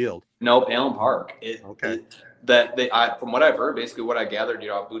Ford Field? Nope, Allen Park. From what I've heard, basically what I gathered,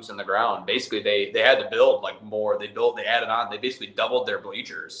 boots on the ground, basically they had to build like more. They added on. They basically doubled their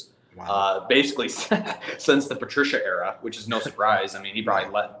bleachers. Wow. Basically since the Patricia era, which is no surprise. I mean, he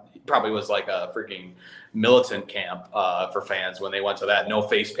probably was like a freaking militant camp for fans when they went to that. No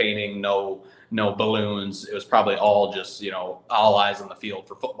face painting, no balloons. It was probably all just, all eyes on the field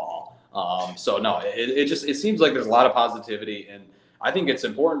for football. So no, it seems like there's a lot of positivity, and I think it's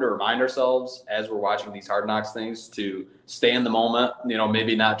important to remind ourselves as we're watching these Hard Knocks things to stay in the moment,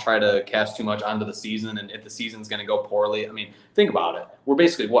 maybe not try to cast too much onto the season. And if the season's going to go poorly, I mean, think about it. We're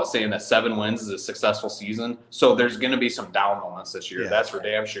basically saying that 7 wins is a successful season. So there's going to be some down moments this year. Yeah. That's for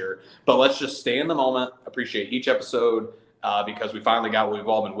damn sure. But let's just stay in the moment, appreciate each episode, because we finally got what we've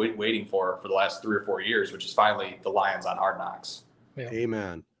all been waiting for the last 3 or 4 years, which is finally the Lions on Hard Knocks. Yeah.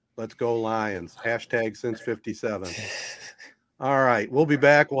 Amen. Let's go Lions. # since 57. All right, we'll be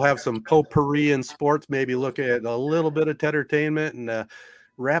back. We'll have some potpourri in sports, maybe look at a little bit of entertainment, and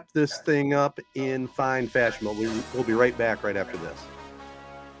wrap this thing up in fine fashion. But we'll be right back right after this.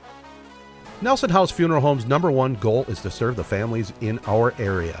 Nelson House Funeral Home's #1 goal is to serve the families in our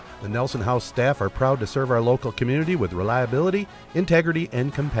area. The Nelson House staff are proud to serve our local community with reliability, integrity,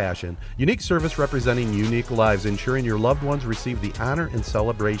 and compassion. Unique service representing unique lives, ensuring your loved ones receive the honor and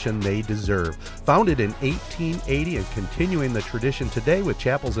celebration they deserve. Founded in 1880 and continuing the tradition today with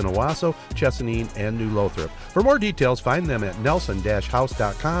chapels in Owasso, Chesaning, and New Lothrop. For more details, find them at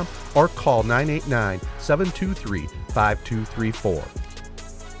nelson-house.com or call 989-723-5234.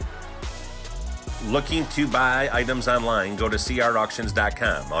 Looking to buy items online? Go to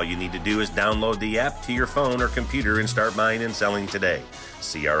crauctions.com. All you need to do is download the app to your phone or computer and start buying and selling today.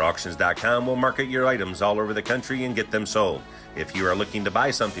 crauctions.com will market your items all over the country and get them sold. If you are looking to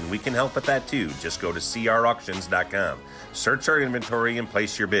buy something, we can help with that too. Just go to crauctions.com. Search our inventory and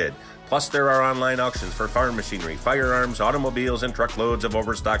place your bid. Plus, there are online auctions for farm machinery, firearms, automobiles, and truckloads of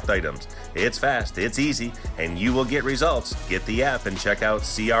overstocked items. It's fast, it's easy, and you will get results. Get the app and check out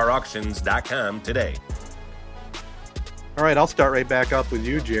crauctions.com today. All right, I'll start right back up with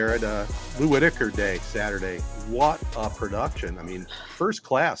you, Jared. Lou Whitaker Day, Saturday. What a production. I mean, first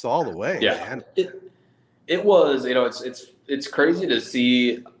class all the way, man. It was, it's crazy to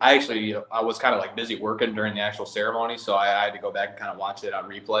see. I actually, I was kind of like busy working during the actual ceremony, so I had to go back and kind of watch it on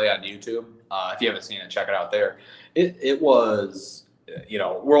replay on YouTube. If you haven't seen it, check it out there. It was,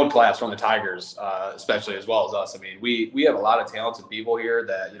 world class from the Tigers, especially as well as us. I mean, we have a lot of talented people here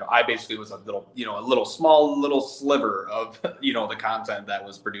that, I basically was a little small sliver of, the content that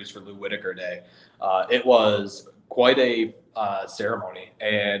was produced for Lou Whitaker Day. It was quite a ceremony,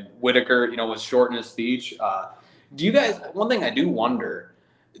 and Whitaker, was short in his speech. Do you guys, one thing I do wonder,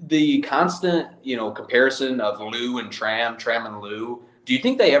 the constant, comparison of Lou and Tram and Lou, do you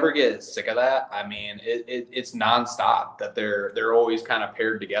think they ever get sick of that? I mean, it's nonstop that they're always kind of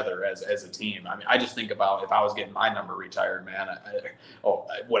paired together as a team. I mean, I just think about if I was getting my number retired, man,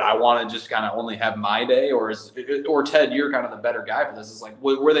 would I want to just kind of only have my day, or Ted, you're kind of the better guy for this. It's like,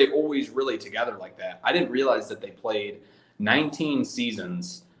 were they always really together like that? I didn't realize that they played 19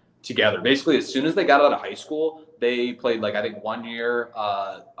 seasons together. Basically, as soon as they got out of high school, they played I think 1 year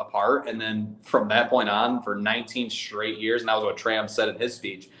apart. And then from that point on for 19 straight years, and that was what Tram said in his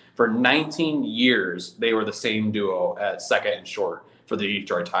speech, for 19 years, they were the same duo at second and short for the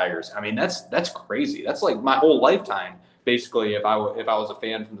Detroit Tigers. I mean, that's crazy. That's like my whole lifetime. Basically, if I was a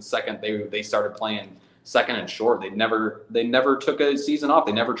fan from the second they started playing second and short, they never took a season off.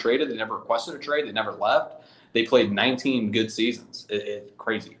 They never traded. They never requested a trade. They never left. They played 19 good seasons. It's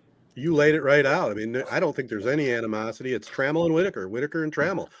crazy. You laid it right out. I mean, I don't think there's any animosity. It's Trammell and Whitaker and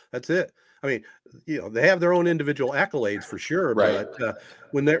Trammell. That's it. I mean, they have their own individual accolades for sure. Right. But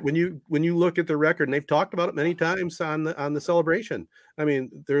when you look at the record, and they've talked about it many times on the celebration. I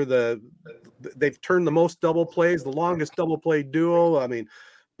mean, they've turned the most double plays, the longest double play duo. I mean,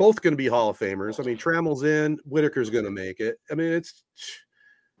 both going to be Hall of Famers. I mean, Trammell's in, Whitaker's going to make it. I mean, it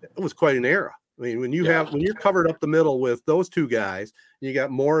was quite an era. I mean, when you're covered up the middle with those two guys, you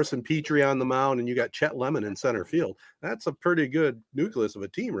got Morris and Petrie on the mound, and you got Chet Lemon in center field. That's a pretty good nucleus of a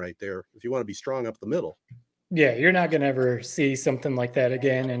team right there if you want to be strong up the middle. Yeah, you're not going to ever see something like that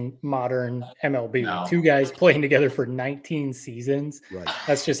again in modern MLB. No. Two guys playing together for 19 seasons. Right.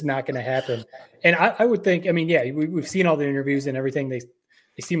 That's just not going to happen. And I would think, I mean, yeah, we've seen all the interviews and everything. They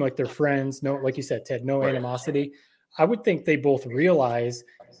seem like they're friends. No, like you said, Ted, no animosity. I would think they both realize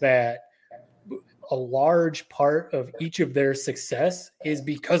that a large part of each of their success is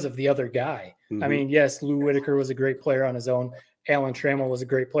because of the other guy. Mm-hmm. I mean, yes, Lou Whitaker was a great player on his own. Alan Trammell was a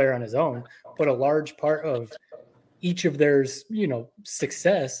great player on his own, but a large part of each of their,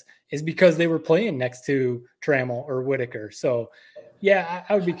 success is because they were playing next to Trammell or Whitaker. So yeah,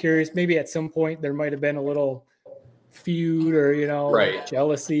 I would be curious. Maybe at some point there might've been a little feud or,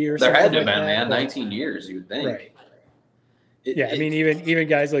 jealousy or something. There had to have been, man, 19 years, you would think. Right. I mean, even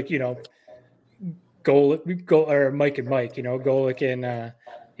guys like, Golick or Mike, Golick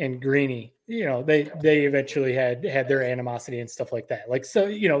and Greeny, they eventually had their animosity and stuff like that. Like, so,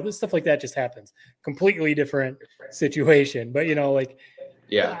 this stuff like that just happens. Completely different situation. But,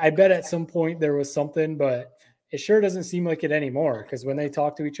 I bet at some point there was something, but it sure doesn't seem like it anymore. Because when they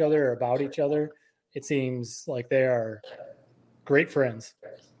talk to each other or about each other, it seems like they are great friends.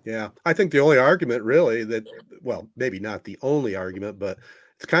 Yeah. I think the only argument really maybe not the only argument, but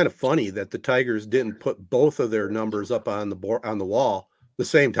it's kind of funny that the Tigers didn't put both of their numbers up on the wall the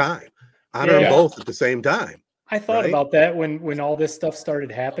same time. Honor them both at the same time. I thought about that when all this stuff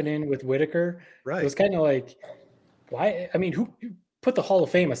started happening with Whitaker. Right. It was kind of like, why? I mean, who put the Hall of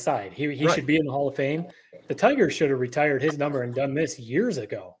Fame aside? He should be in the Hall of Fame. The Tigers should have retired his number and done this years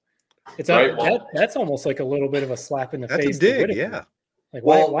ago. It's that's almost like a little bit of a slap in the face. That's a dig, yeah. Like,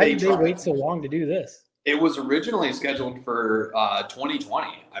 why did they wait so long to do this? It was originally scheduled for 2020,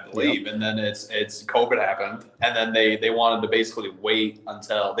 I believe, and then it's COVID happened, and then they wanted to basically wait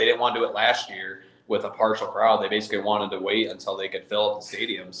until they didn't want to do it last year with a partial crowd. They basically wanted to wait until they could fill up the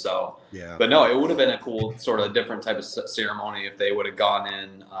stadium. So, but no, it would have been a cool sort of different type of ceremony if they would have gone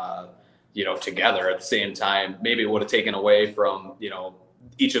in, together at the same time. Maybe it would have taken away from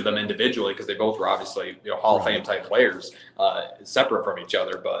each of them individually because they both were obviously Hall of Fame type players, separate from each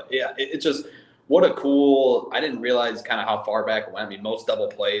other. But yeah, it just. What a cool – I didn't realize kind of how far back it went. I mean, most double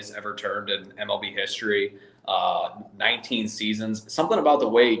plays ever turned in MLB history. 19 seasons. Something about the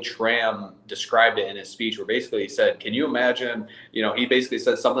way Tram described it in his speech, where basically he said, can you imagine, he basically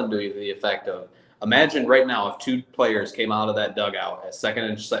said something to the effect of, imagine right now if two players came out of that dugout at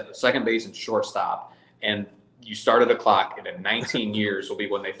second base and shortstop, and you started a clock, and in 19 years will be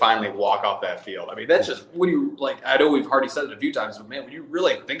when they finally walk off that field. I mean, that's just, when you, I know we've already said it a few times, but man, when you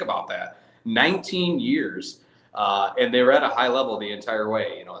really think about that, 19 years, and they were at a high level the entire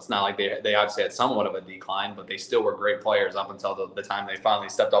way. It's not like they obviously had somewhat of a decline, but they still were great players up until the time they finally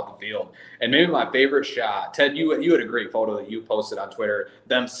stepped off the field. And maybe my favorite shot, Ted, you had a great photo that you posted on Twitter,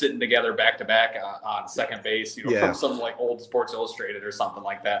 them sitting together back to back on second base, from some old Sports Illustrated or something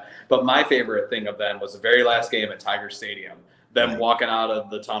like that. But my favorite thing of them was the very last game at Tiger Stadium. Them walking out of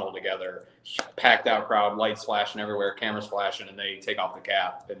the tunnel together, packed out crowd, lights flashing everywhere, cameras flashing, and they take off the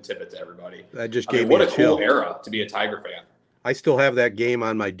cap and tip it to everybody. That just gave me what a chill. cool era to be a Tiger fan. I still have that game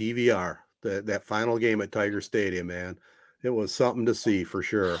on my DVR, that final game at Tiger Stadium, man. It was something to see for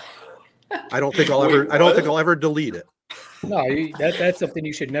sure. I don't think I'll ever delete it. No, that's something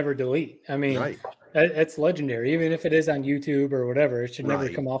you should never delete. I mean, that's legendary. Even if it is on YouTube or whatever, it should never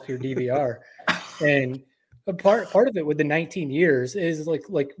come off your DVR. And a part of it with the 19 years is like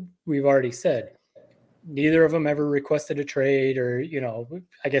we've already said, neither of them ever requested a trade, or,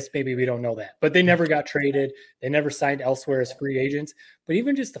 I guess maybe we don't know that, but they never got traded. They never signed elsewhere as free agents. But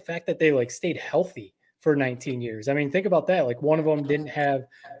even just the fact that they stayed healthy for 19 years. I mean, think about that. One of them didn't have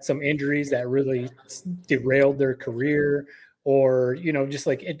some injuries that really derailed their career, or, just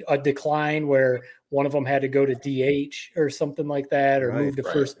a decline where one of them had to go to DH or something like that, or move to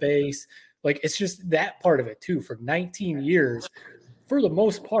first base. It's just that part of it too. For 19 years, for the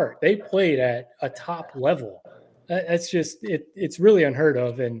most part, they played at a top level. That's just, it's really unheard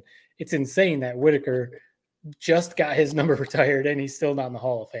of. And it's insane that Whitaker just got his number retired and he's still not in the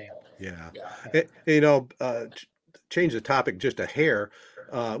Hall of Fame. Yeah. Change the topic just a hair.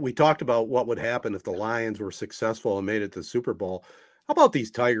 We talked about what would happen if the Lions were successful and made it to the Super Bowl. How about these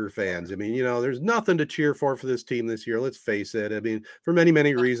Tiger fans? I mean, there's nothing to cheer for this team this year. Let's face it. I mean, for many,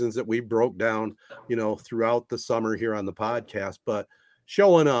 many reasons that we broke down, throughout the summer here on the podcast, but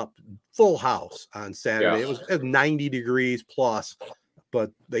showing up full house on Saturday, it was 90 degrees plus, but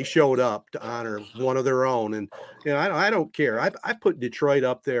they showed up to honor one of their own. And, I don't care. I put Detroit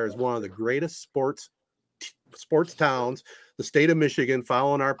up there as one of the greatest sports towns, the state of Michigan,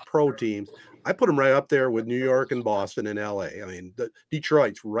 following our pro teams. I put them right up there with New York and Boston and LA. I mean,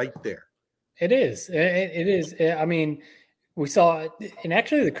 Detroit's right there. It is. It is. I mean, we saw, and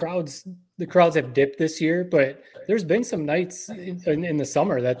actually the crowds have dipped this year, but there's been some nights in the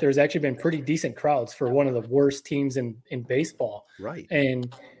summer that there's actually been pretty decent crowds for one of the worst teams in baseball. Right.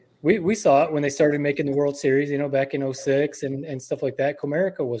 And we saw it when they started making the World Series, back in 2006 and stuff like that.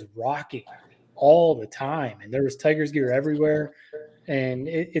 Comerica was rocking all the time, and there was Tigers gear everywhere. And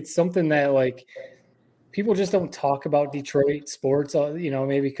it's something that people just don't talk about Detroit sports,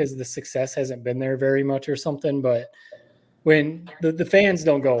 maybe because the success hasn't been there very much or something. But when the fans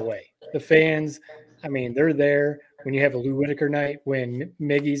don't go away, the fans, I mean, they're there when you have a Lou Whitaker night, when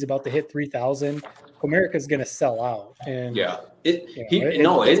Miggy's about to hit 3,000, Comerica's going to sell out. And awesome.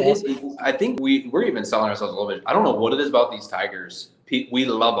 I think we're even selling ourselves a little bit. I don't know what it is about these Tigers. We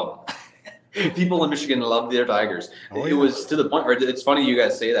love them. People in Michigan love their Tigers. It was to the point where it's funny you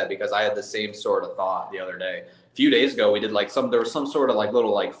guys say that, because I had the same sort of thought the other day. A few days ago, we did there was some sort of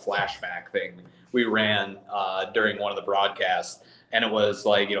little flashback thing we ran during one of the broadcasts. And it was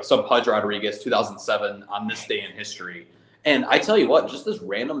some Pudge Rodriguez 2007 on this day in history. And I tell you what, just this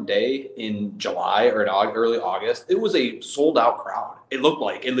random day in July or in early August, it was a sold out crowd. It looked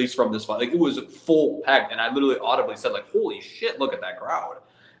like, at least from this fun, it was full packed. And I literally audibly said holy shit, look at that crowd.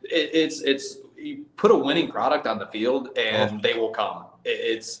 It's you put a winning product on the field and they will come.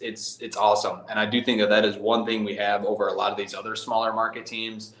 It's awesome. And I do think that is one thing we have over a lot of these other smaller market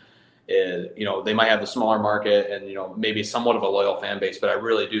teams. They might have the smaller market and, maybe somewhat of a loyal fan base, but I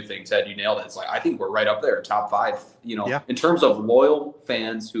really do think, Ted, you nailed it. It's I think we're right up there, top 5, in terms of loyal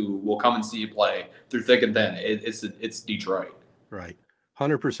fans who will come and see you play through thick and thin. It's Detroit. Right.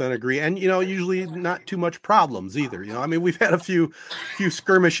 100% agree. And, usually not too much problems either. I mean, we've had a few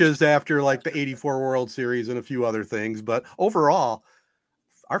skirmishes after the 84 World Series and a few other things, but overall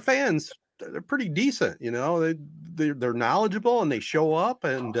our fans, they're pretty decent. They're knowledgeable and they show up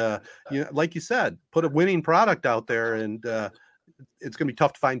and, like you said, put a winning product out there and it's going to be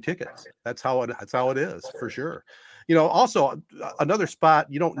tough to find tickets. That's how it is for sure. Also another spot,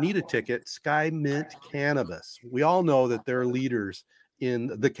 you don't need a ticket, Sky Mint Cannabis. We all know that they're leaders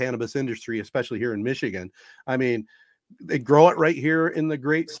in the cannabis industry, especially here in Michigan. I mean, they grow it right here in the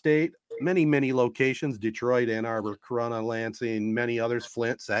great state many locations: Detroit, Ann Arbor, Corunna, Lansing, many others,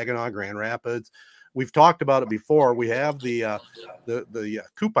 Flint, Saginaw, Grand Rapids. We've talked about it before. We have the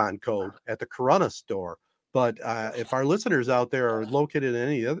coupon code at the Corunna store. But if our listeners out there are located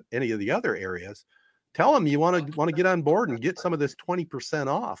in any of the other areas, tell them you want to get on board and get some of this 20%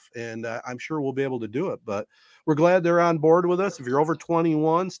 off. And I'm sure we'll be able to do it. But we're glad they're on board with us. If you're over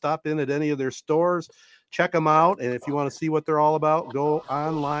 21, stop in at any of their stores, check them out. And if you want to see what they're all about, go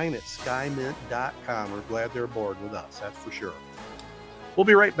online at skymint.com. We're glad they're aboard with us. That's for sure. We'll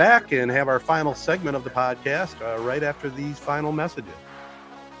be right back and have our final segment of the podcast right after these final messages.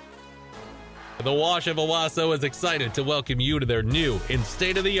 The Wash of Owasso is excited to welcome you to their new and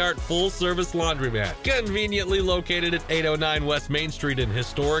state-of-the-art full-service laundromat, conveniently located at 809 West Main Street in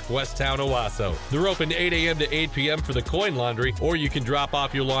historic Westtown, Owasso. They're open 8 a.m. to 8 p.m. for the coin laundry, or you can drop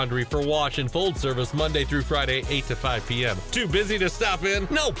off your laundry for wash and fold service Monday through Friday, 8 to 5 p.m. Too busy to stop in?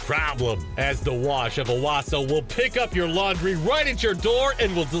 No problem, as the Wash of Owasso will pick up your laundry right at your door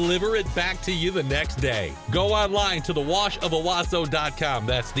and will deliver it back to you the next day. Go online to thewashofowasso.com.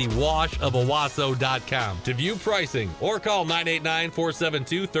 That's thewashofowasso.com to view pricing, or call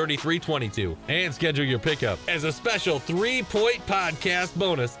 989-472-3322 and schedule your pickup. As a special 3-point podcast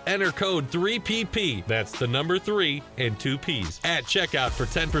bonus, enter code 3PP, that's the number 3 and 2 P's, at checkout for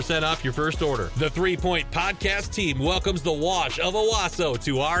 10% off your first order. The 3-Point Podcast team welcomes the Wash of Owasso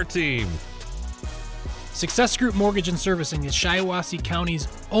to our team. Success Group Mortgage and Servicing is Shiawassee County's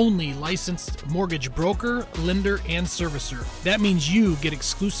only licensed mortgage broker, lender, and servicer. That means you get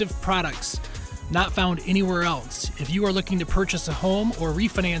exclusive products not found anywhere else. If you are looking to purchase a home or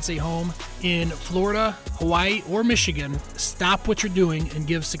refinance a home in Florida, Hawaii, or Michigan, stop what you're doing and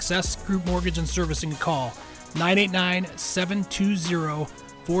give Success Group Mortgage and Servicing a call.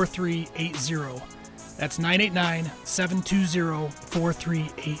 989-720-4380. That's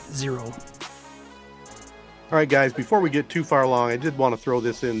 989-720-4380. All right, guys, before we get too far along, I did want to throw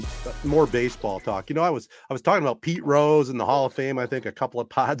this in, more baseball talk. You know, I was talking about Pete Rose in the Hall of Fame, I think, a couple of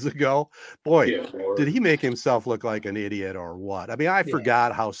pods ago. Boy, did he make himself look like an idiot or what? I mean, I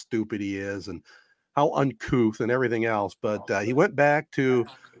forgot how stupid he is and how uncouth and everything else. But he went back to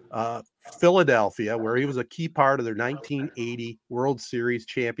Philadelphia, where he was a key part of their 1980 World Series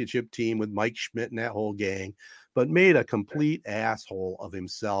championship team with Mike Schmidt and that whole gang, but made a complete asshole of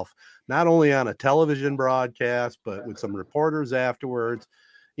himself, not only on a television broadcast, but with some reporters afterwards.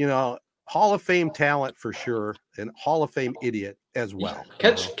 You know, Hall of Fame talent for sure, and Hall of Fame idiot as well.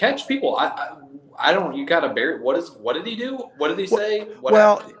 Catch people. I don't. You got to bury. What did he do? What did he say?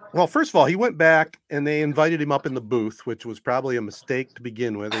 Well, first of all, he went back and they invited him up in the booth, which was probably a mistake to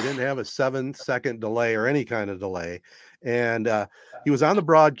begin with. They didn't have a 7-second delay or any kind of delay. And he was on the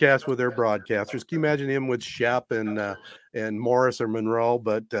broadcast with their broadcasters. Can you imagine him with Shep and Morris or Monroe?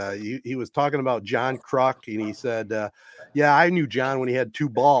 But he was talking about John Kruk, and he said, yeah, I knew John when he had 2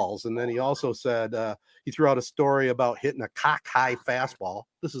 balls. And then he also said, he threw out a story about hitting a cock-high fastball.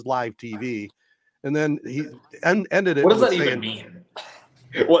 This is live TV. And then he ended it. What does that even mean?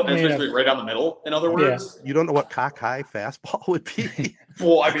 What, that's basically right down the middle, in other words? Yeah. You don't know what cock-high fastball would be?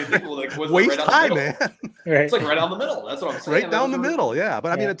 Well, I mean, like, waist right high, man. Right. It's like right down the middle. That's what I'm saying. Right down the middle, yeah.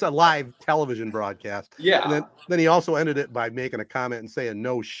 But I mean, it's a live television broadcast. Yeah. And then he also ended it by making a comment and saying,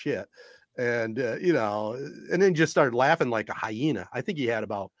 no shit. And, you know, and then just started laughing like a hyena. I think he had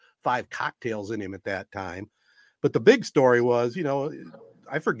about 5 cocktails in him at that time. But the big story was, you know,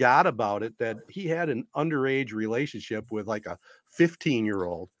 I forgot about it, that he had an underage relationship with like a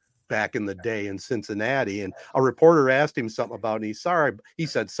 15-year-old back in the day in Cincinnati. And a reporter asked him something about it. And he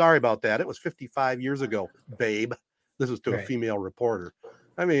said, sorry about that. It was 55 years ago, babe. This was to a female reporter.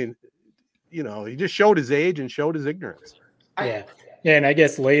 I mean, you know, he just showed his age and showed his ignorance. Yeah. Yeah. And I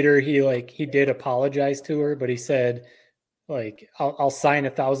guess later he did apologize to her, but he said, like, I'll sign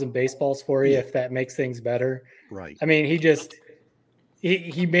 1,000 baseballs for you if that makes things better. Right. I mean,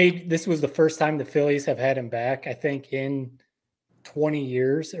 he made, this was the first time the Phillies have had him back, I think, in 20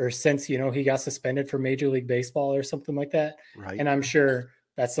 years or since, you know, he got suspended for Major League Baseball or something like that. Right. And I'm sure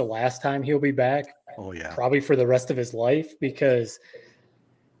that's the last time he'll be back. Oh yeah. Probably for the rest of his life, because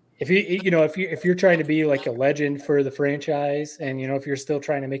if you're trying to be like a legend for the franchise, and, you know, if you're still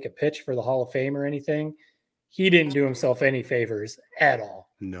trying to make a pitch for the Hall of Fame or anything, he didn't do himself any favors at all.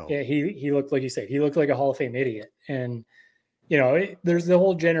 No. Yeah. He looked, like you said, he looked like a Hall of Fame idiot. And, you know, there's the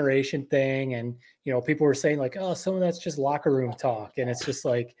whole generation thing. And, you know, people were saying like, oh, some of that's just locker room talk. And it's just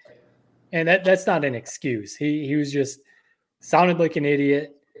like, and that's not an excuse. He was just sounded like an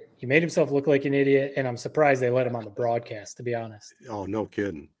idiot. He made himself look like an idiot. And I'm surprised they let him on the broadcast, to be honest. Oh, no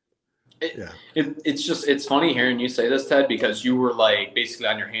kidding. It's funny hearing you say this, Ted, because you were like basically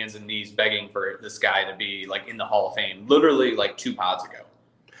on your hands and knees begging for this guy to be like in the Hall of Fame, literally like 2 pods ago.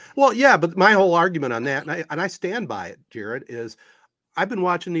 Well, yeah, but my whole argument on that, and I stand by it, Jared, is I've been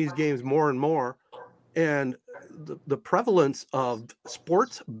watching these games more and more, and the prevalence of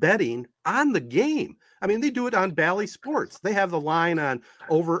sports betting on the game. I mean, they do it on Bally Sports. They have the line on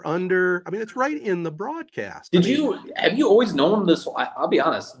over under. I mean, it's right in the broadcast. Have you always known this? I'll be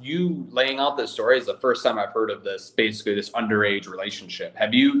honest. You laying out this story is the first time I've heard of this. Basically, this underage relationship.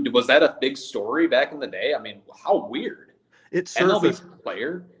 Was that a big story back in the day? I mean, how weird. It surfaced. MLB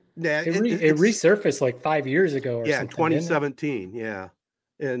player. Yeah, it resurfaced like 5 years ago. Or something, 2017. Yeah.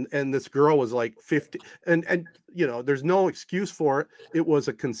 And this girl was like 50, and there's no excuse for it. It was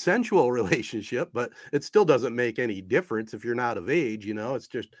a consensual relationship, but it still doesn't make any difference if you're not of age. It's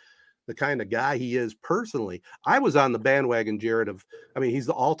just the kind of guy he is personally. I was on the bandwagon, Jared, he's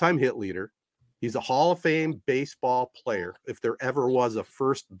the all-time hit leader. He's a Hall of Fame baseball player. If there ever was a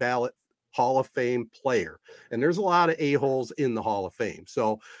first ballot Hall of Fame player, and there's a lot of a-holes in the Hall of Fame,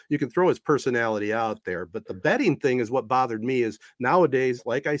 so you can throw his personality out there, but the betting thing is what bothered me. Is nowadays,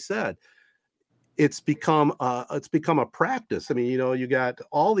 like I said, it's become a practice. I mean, you got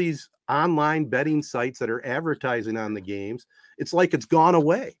all these online betting sites that are advertising on the games. It's like it's gone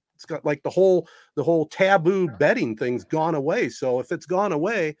away. It's got like the whole taboo betting thing's gone away. So if it's gone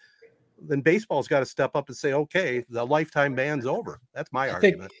away, then baseball's got to step up and say, okay, the lifetime ban's over. That's my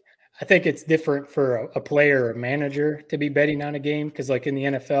argument. I think it's different for a player or manager to be betting on a game, because like in the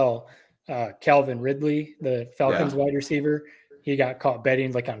NFL, Calvin Ridley, the Falcons wide receiver, he got caught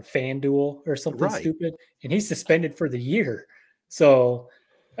betting like on FanDuel or something stupid, and he's suspended for the year. So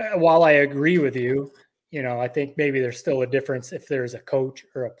while I agree with you, I think maybe there's still a difference if there's a coach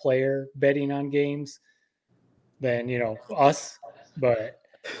or a player betting on games than, us, but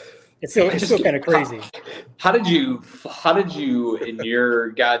it's still kind of crazy. How did you in your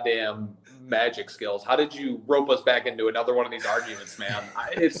goddamn magic skills, how did you rope us back into another one of these arguments, man?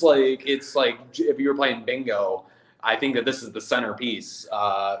 It's like if you were playing bingo, I think that this is the centerpiece.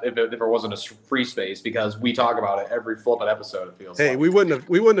 If there wasn't a free space, because we talk about it every flipping episode, it feels. Hey, we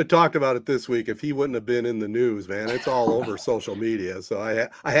wouldn't have talked about it this week if he wouldn't have been in the news, man. It's all over social media, so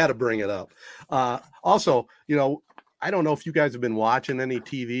I had to bring it up. Also, I don't know if you guys have been watching any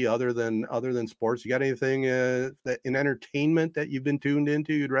TV other than sports. You got anything that in entertainment that you've been tuned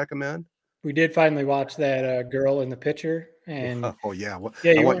into you'd recommend? We did finally watch that Girl in the Picture, and I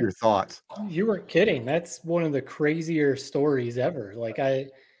want your thoughts. You weren't kidding. That's one of the crazier stories ever. Like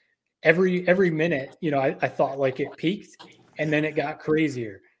every minute, I thought like it peaked, and then it got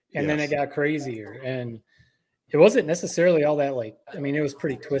crazier, and then it got crazier, and it wasn't necessarily all that it was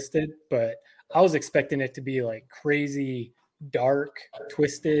pretty twisted, but I was expecting it to be like crazy, dark,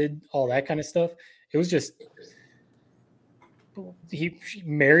 twisted, all that kind of stuff. It was just she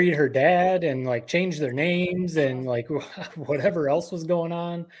married her dad and like changed their names and like whatever else was going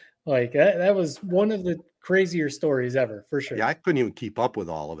on. Like that was one of the crazier stories ever, for sure. Yeah, I couldn't even keep up with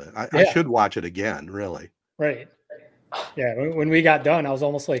all of it. I should watch it again, really. Right. Yeah, when we got done, I was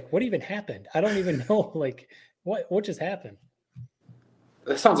almost like, what even happened? I don't even know, like, what just happened?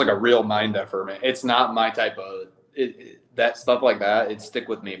 That sounds like a real mind effort, man. It's not my type of that stuff like that. It'd stick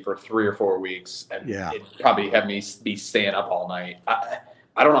with me for 3 or 4 weeks, and it'd probably have me be staying up all night.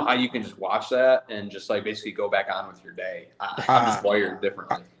 I don't know how you can just watch that and just like basically go back on with your day. I'm just wired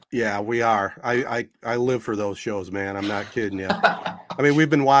differently. Yeah, we are. I live for those shows, man. I'm not kidding you. I mean, we've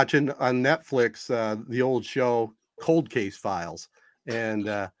been watching on Netflix the old show Cold Case Files, and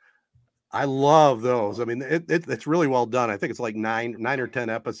I love those. I mean, it's really well done. I think it's like 9 or 10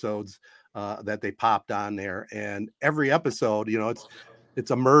 episodes that they popped on there, and every episode,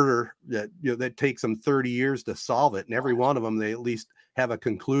 it's a murder that takes them 30 years to solve it, and every one of them they at least have a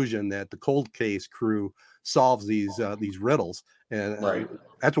conclusion that the cold case crew solves these riddles, and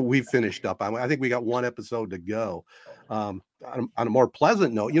that's what we've finished up on. I think we got 1 episode to go. On a more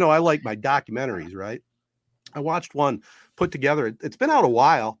pleasant note, I like my documentaries, right? I watched one put together. It's been out a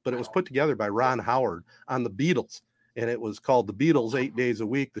while, but it was put together by Ron Howard on the Beatles. And it was called The Beatles 8 Days a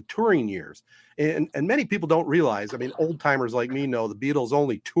Week, the touring years. And many people don't realize, I mean, old timers like me know the Beatles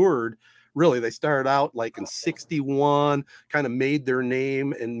only toured. Really, they started out like in 61, kind of made their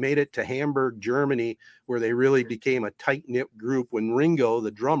name and made it to Hamburg, Germany, where they really became a tight-knit group when Ringo,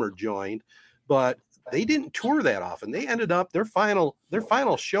 the drummer, joined. But they didn't tour that often. They ended up, their final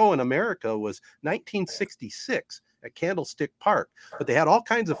show in America was 1966 at Candlestick Park. But they had all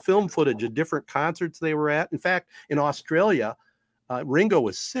kinds of film footage of different concerts they were at. In fact, in Australia, Ringo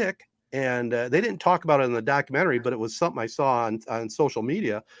was sick, and they didn't talk about it in the documentary, but it was something I saw on social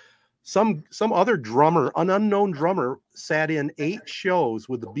media. some other drummer, an unknown drummer, sat in 8 shows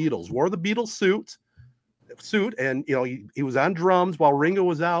with the Beatles, wore the Beatles suit, and he was on drums while Ringo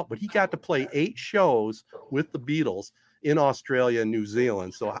was out, but he got to play 8 shows with the Beatles in Australia and New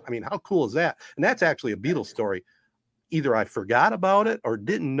Zealand. So I mean, how cool is that? And that's actually a Beatles story. Either I forgot about it or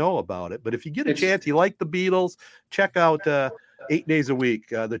didn't know about it. But if you get a chance, you like the Beatles, check out 8 Days a Week,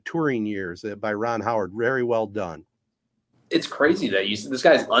 the touring years by Ron Howard. Very well done. It's crazy that this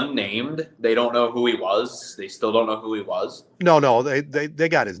guy's unnamed. They don't know who he was. They still don't know who he was. No, they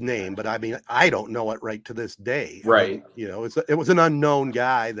got his name, but I mean, I don't know it right to this day. Right. I mean, it was an unknown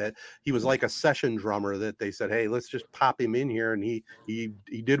guy that he was like a session drummer that they said, hey, let's just pop him in here, and he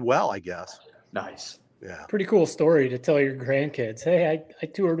did well, I guess. Nice. Yeah. Pretty cool story to tell your grandkids. Hey, I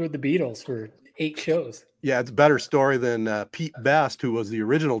toured with the Beatles for 8 shows. Yeah, it's a better story than Pete Best, who was the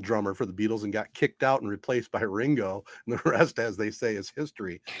original drummer for the Beatles and got kicked out and replaced by Ringo. And the rest, as they say, is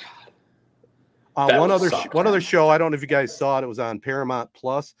history. One other show, I don't know if you guys saw it. It was on Paramount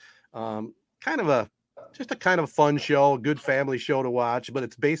Plus. Kind of a fun show, a good family show to watch, but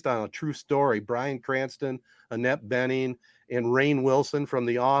it's based on a true story. Bryan Cranston, Annette Bening, and Rainn Wilson from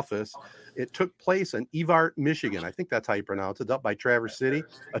The Office. It took place in Evart, Michigan. I think that's how you pronounce it, up by Traverse City.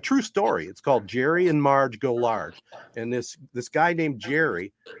 A true story. It's called Jerry and Marge Go Large. And this guy named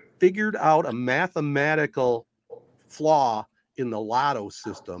Jerry figured out a mathematical flaw in the lotto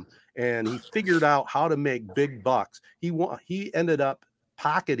system, and he figured out how to make big bucks. He ended up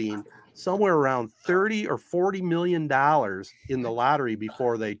pocketing somewhere around $30 or $40 million in the lottery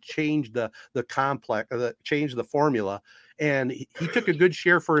before they changed changed the formula. And he took a good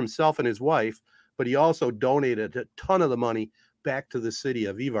share for himself and his wife, but he also donated a ton of the money back to the city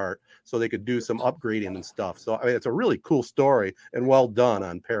of Evart so they could do some upgrading and stuff. So I mean, it's a really cool story and well done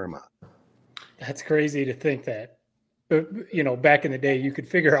on Paramount. That's crazy to think that, back in the day, you could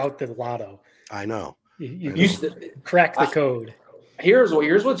figure out the lotto. I know. You crack the code. Here's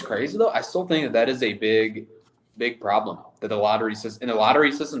what's crazy though. I still think that is a big problem that the lottery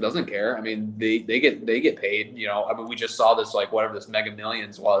system doesn't care. I mean, they get paid. I mean, we just saw this, like, whatever this Mega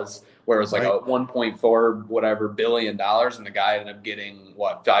Millions was, where it was like a $1.4 billion, and the guy ended up getting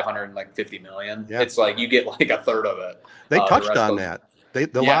 $550 million. Yeah. It's like you get like a third of it. They touched on that.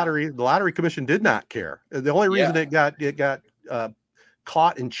 The lottery commission did not care. The only reason it got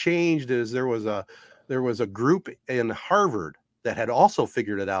caught and changed is there was a group in Harvard that had also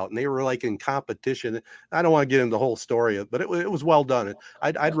figured it out, and they were like in competition. I don't want to get into the whole story, but it was well done.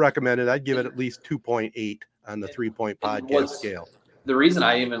 I'd recommend it. I'd give it at least 2.8 on the 3-point podcast scale. The reason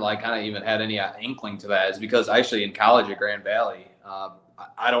I even had any inkling to that is because actually in college at Grand Valley, I'm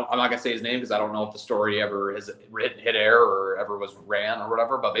not gonna say his name because I don't know if the story ever has hit air or ever was ran or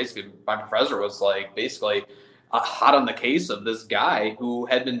whatever. But basically, my professor was like hot on the case of this guy who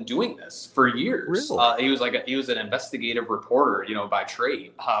had been doing this for years. Really? He was an investigative reporter, by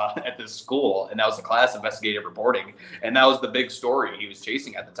trade at this school, and that was the class, investigative reporting, and that was the big story he was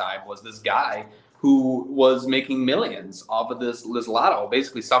chasing at the time, was this guy who was making millions off of this lotto.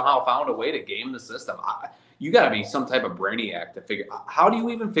 Basically, somehow found a way to game the system. You got to be some type of brainiac to figure. How do you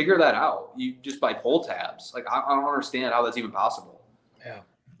even figure that out? You just by pull tabs. Like, I don't understand how that's even possible. Yeah.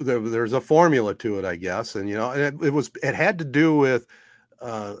 There's a formula to it, I guess. And, it had to do with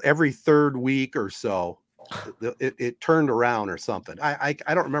every third week or so, it turned around or something. I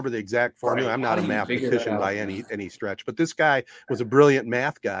don't remember the exact formula. Right. I'm not a mathematician by any stretch, but this guy was a brilliant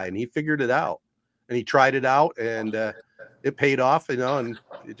math guy, and he figured it out, and he tried it out, and it paid off, and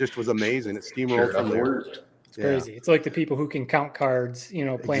it just was amazing. It steamrolled from there. It's crazy. It's like the people who can count cards,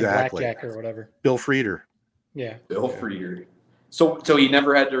 playing blackjack or whatever. Bill Frieder. Yeah. Bill Frieder. So he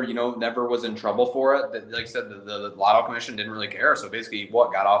never had to, never was in trouble for it. Like I said, the Lotto Commission didn't really care. So basically,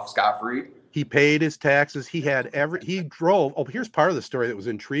 got off scot-free? He paid his taxes. He drove. Oh, here's part of the story that was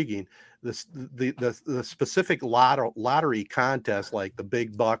intriguing. The specific lottery contest, like the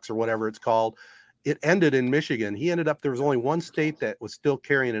big bucks or whatever it's called, it ended in Michigan. There was only one state that was still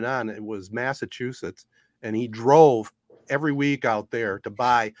carrying it on. It was Massachusetts. And he drove every week out there to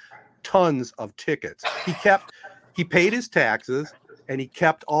buy tons of tickets. He paid his taxes, and he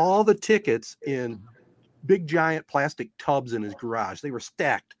kept all the tickets in big, giant plastic tubs in his garage. They were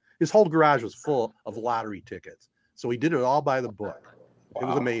stacked. His whole garage was full of lottery tickets. So he did it all by the book. Wow. It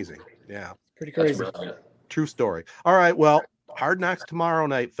was amazing. Yeah. Pretty crazy. True story. All right. Well, Hard Knocks tomorrow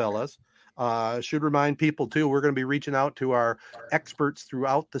night, fellas. Should remind people, too, we're going to be reaching out to our experts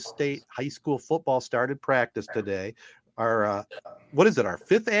throughout the state. High school football started practice today. Our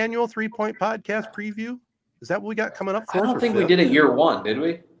 5th annual 3-Point Podcast preview? Is that what we got coming up? I don't think we did it year one, did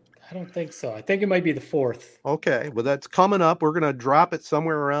we? I don't think so. I think it might be the 4th. Okay, well, that's coming up. We're going to drop it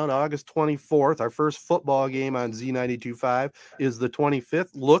somewhere around August 24th. Our first football game on Z92.5 is the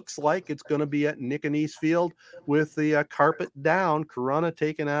 25th. Looks like it's going to be at Nick and East Field with the carpet down. Corunna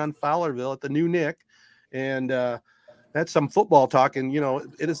taking on Fowlerville at the new Nick. And that's some football talk. And, you know,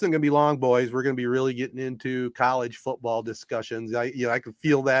 it isn't going to be long, boys. We're going to be really getting into college football discussions. I can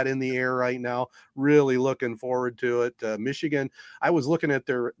feel that in the air right now. Really looking forward to it. Michigan, I was looking at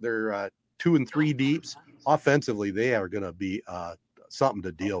their 2 and 3 deeps. Offensively, they are going to be something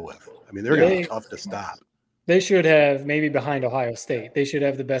to deal with. I mean, they're going to be tough to stop. They should have, maybe behind Ohio State, they should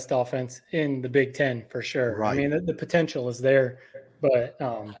have the best offense in the Big Ten for sure. Right. I mean, the potential is there. But,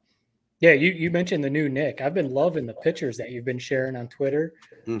 yeah, you mentioned the new Nick. I've been loving the pictures that you've been sharing on Twitter.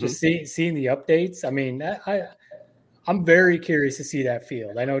 Mm-hmm. Just seeing the updates. I mean, I'm very curious to see that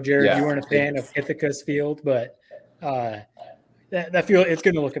field. I know, Jared, you weren't a fan of Ithaca's field, but that field, it's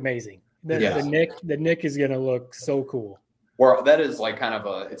going to look amazing. The Nick is going to look so cool. Well, that is like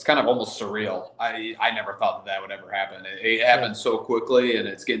it's kind of almost surreal. I never thought that would ever happen. It happened so quickly, and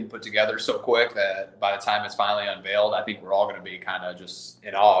it's getting put together so quick that by the time it's finally unveiled, I think we're all going to be kind of just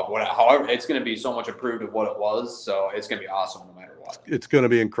in awe of however, it's going to be so much improved of what it was. So it's going to be awesome no matter what. It's going to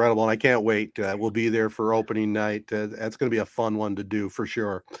be incredible, and I can't wait. We'll be there for opening night. That's going to be a fun one to do for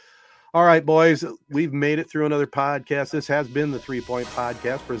sure. All right, boys, we've made it through another podcast. This has been the 3 Point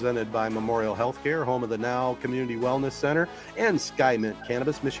Podcast presented by Memorial Healthcare, home of the Now Community Wellness Center, and SkyMint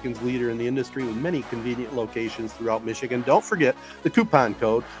Cannabis, Michigan's leader in the industry with many convenient locations throughout Michigan. Don't forget the coupon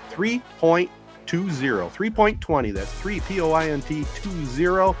code 3.20, 3.20. That's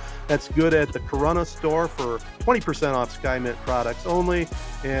 3POINT20. That's good at the Corunna store for 20% off SkyMint products only.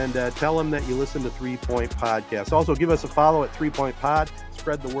 And tell them that you listen to 3 Point Podcast. Also, give us a follow at 3 Point Pod.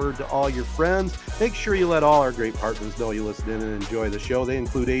 Spread the word to all your friends. Make sure you let all our great partners know you listen in and enjoy the show. They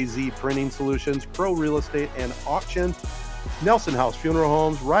include AZ Printing Solutions, Pro Real Estate and Auction, Nelson House Funeral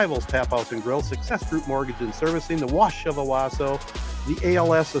Homes, Rivals Tap House and Grill, Success Group Mortgage and Servicing, the Wash of Owasso, the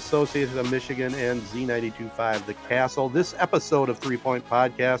ALS Associated of Michigan, and Z92.5 The Castle. This episode of 3 Point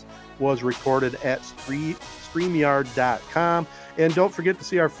Podcast was recorded at StreamYard.com. And don't forget to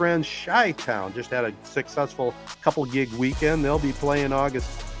see our friends Chi-Town. Just had a successful couple gig weekend. They'll be playing August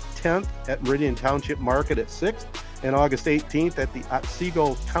 10th at Meridian Township Market at 6th and August 18th at the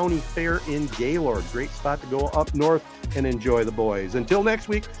Otsego County Fair in Gaylord. Great spot to go up north and enjoy the boys. Until next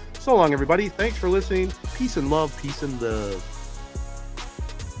week, so long, everybody. Thanks for listening. Peace and love. Peace and love.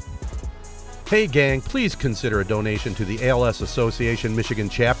 Hey gang, please consider a donation to the ALS Association Michigan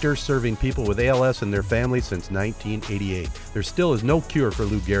chapter, serving people with ALS and their families since 1988. There still is no cure for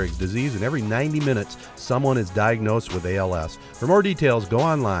Lou Gehrig's disease, and every 90 minutes someone is diagnosed with ALS. For more details, go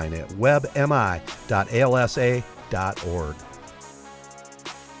online at webmi.alsa.org.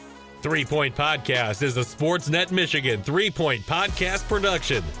 3 Point Podcast is a Sportsnet Michigan 3 Point Podcast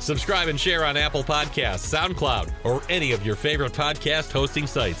production. Subscribe and share on Apple Podcasts, SoundCloud, or any of your favorite podcast hosting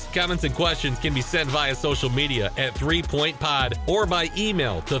sites. Comments and questions can be sent via social media at 3 Point Pod or by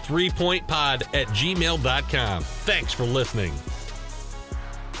email to 3pointpod@gmail.com. Thanks for listening.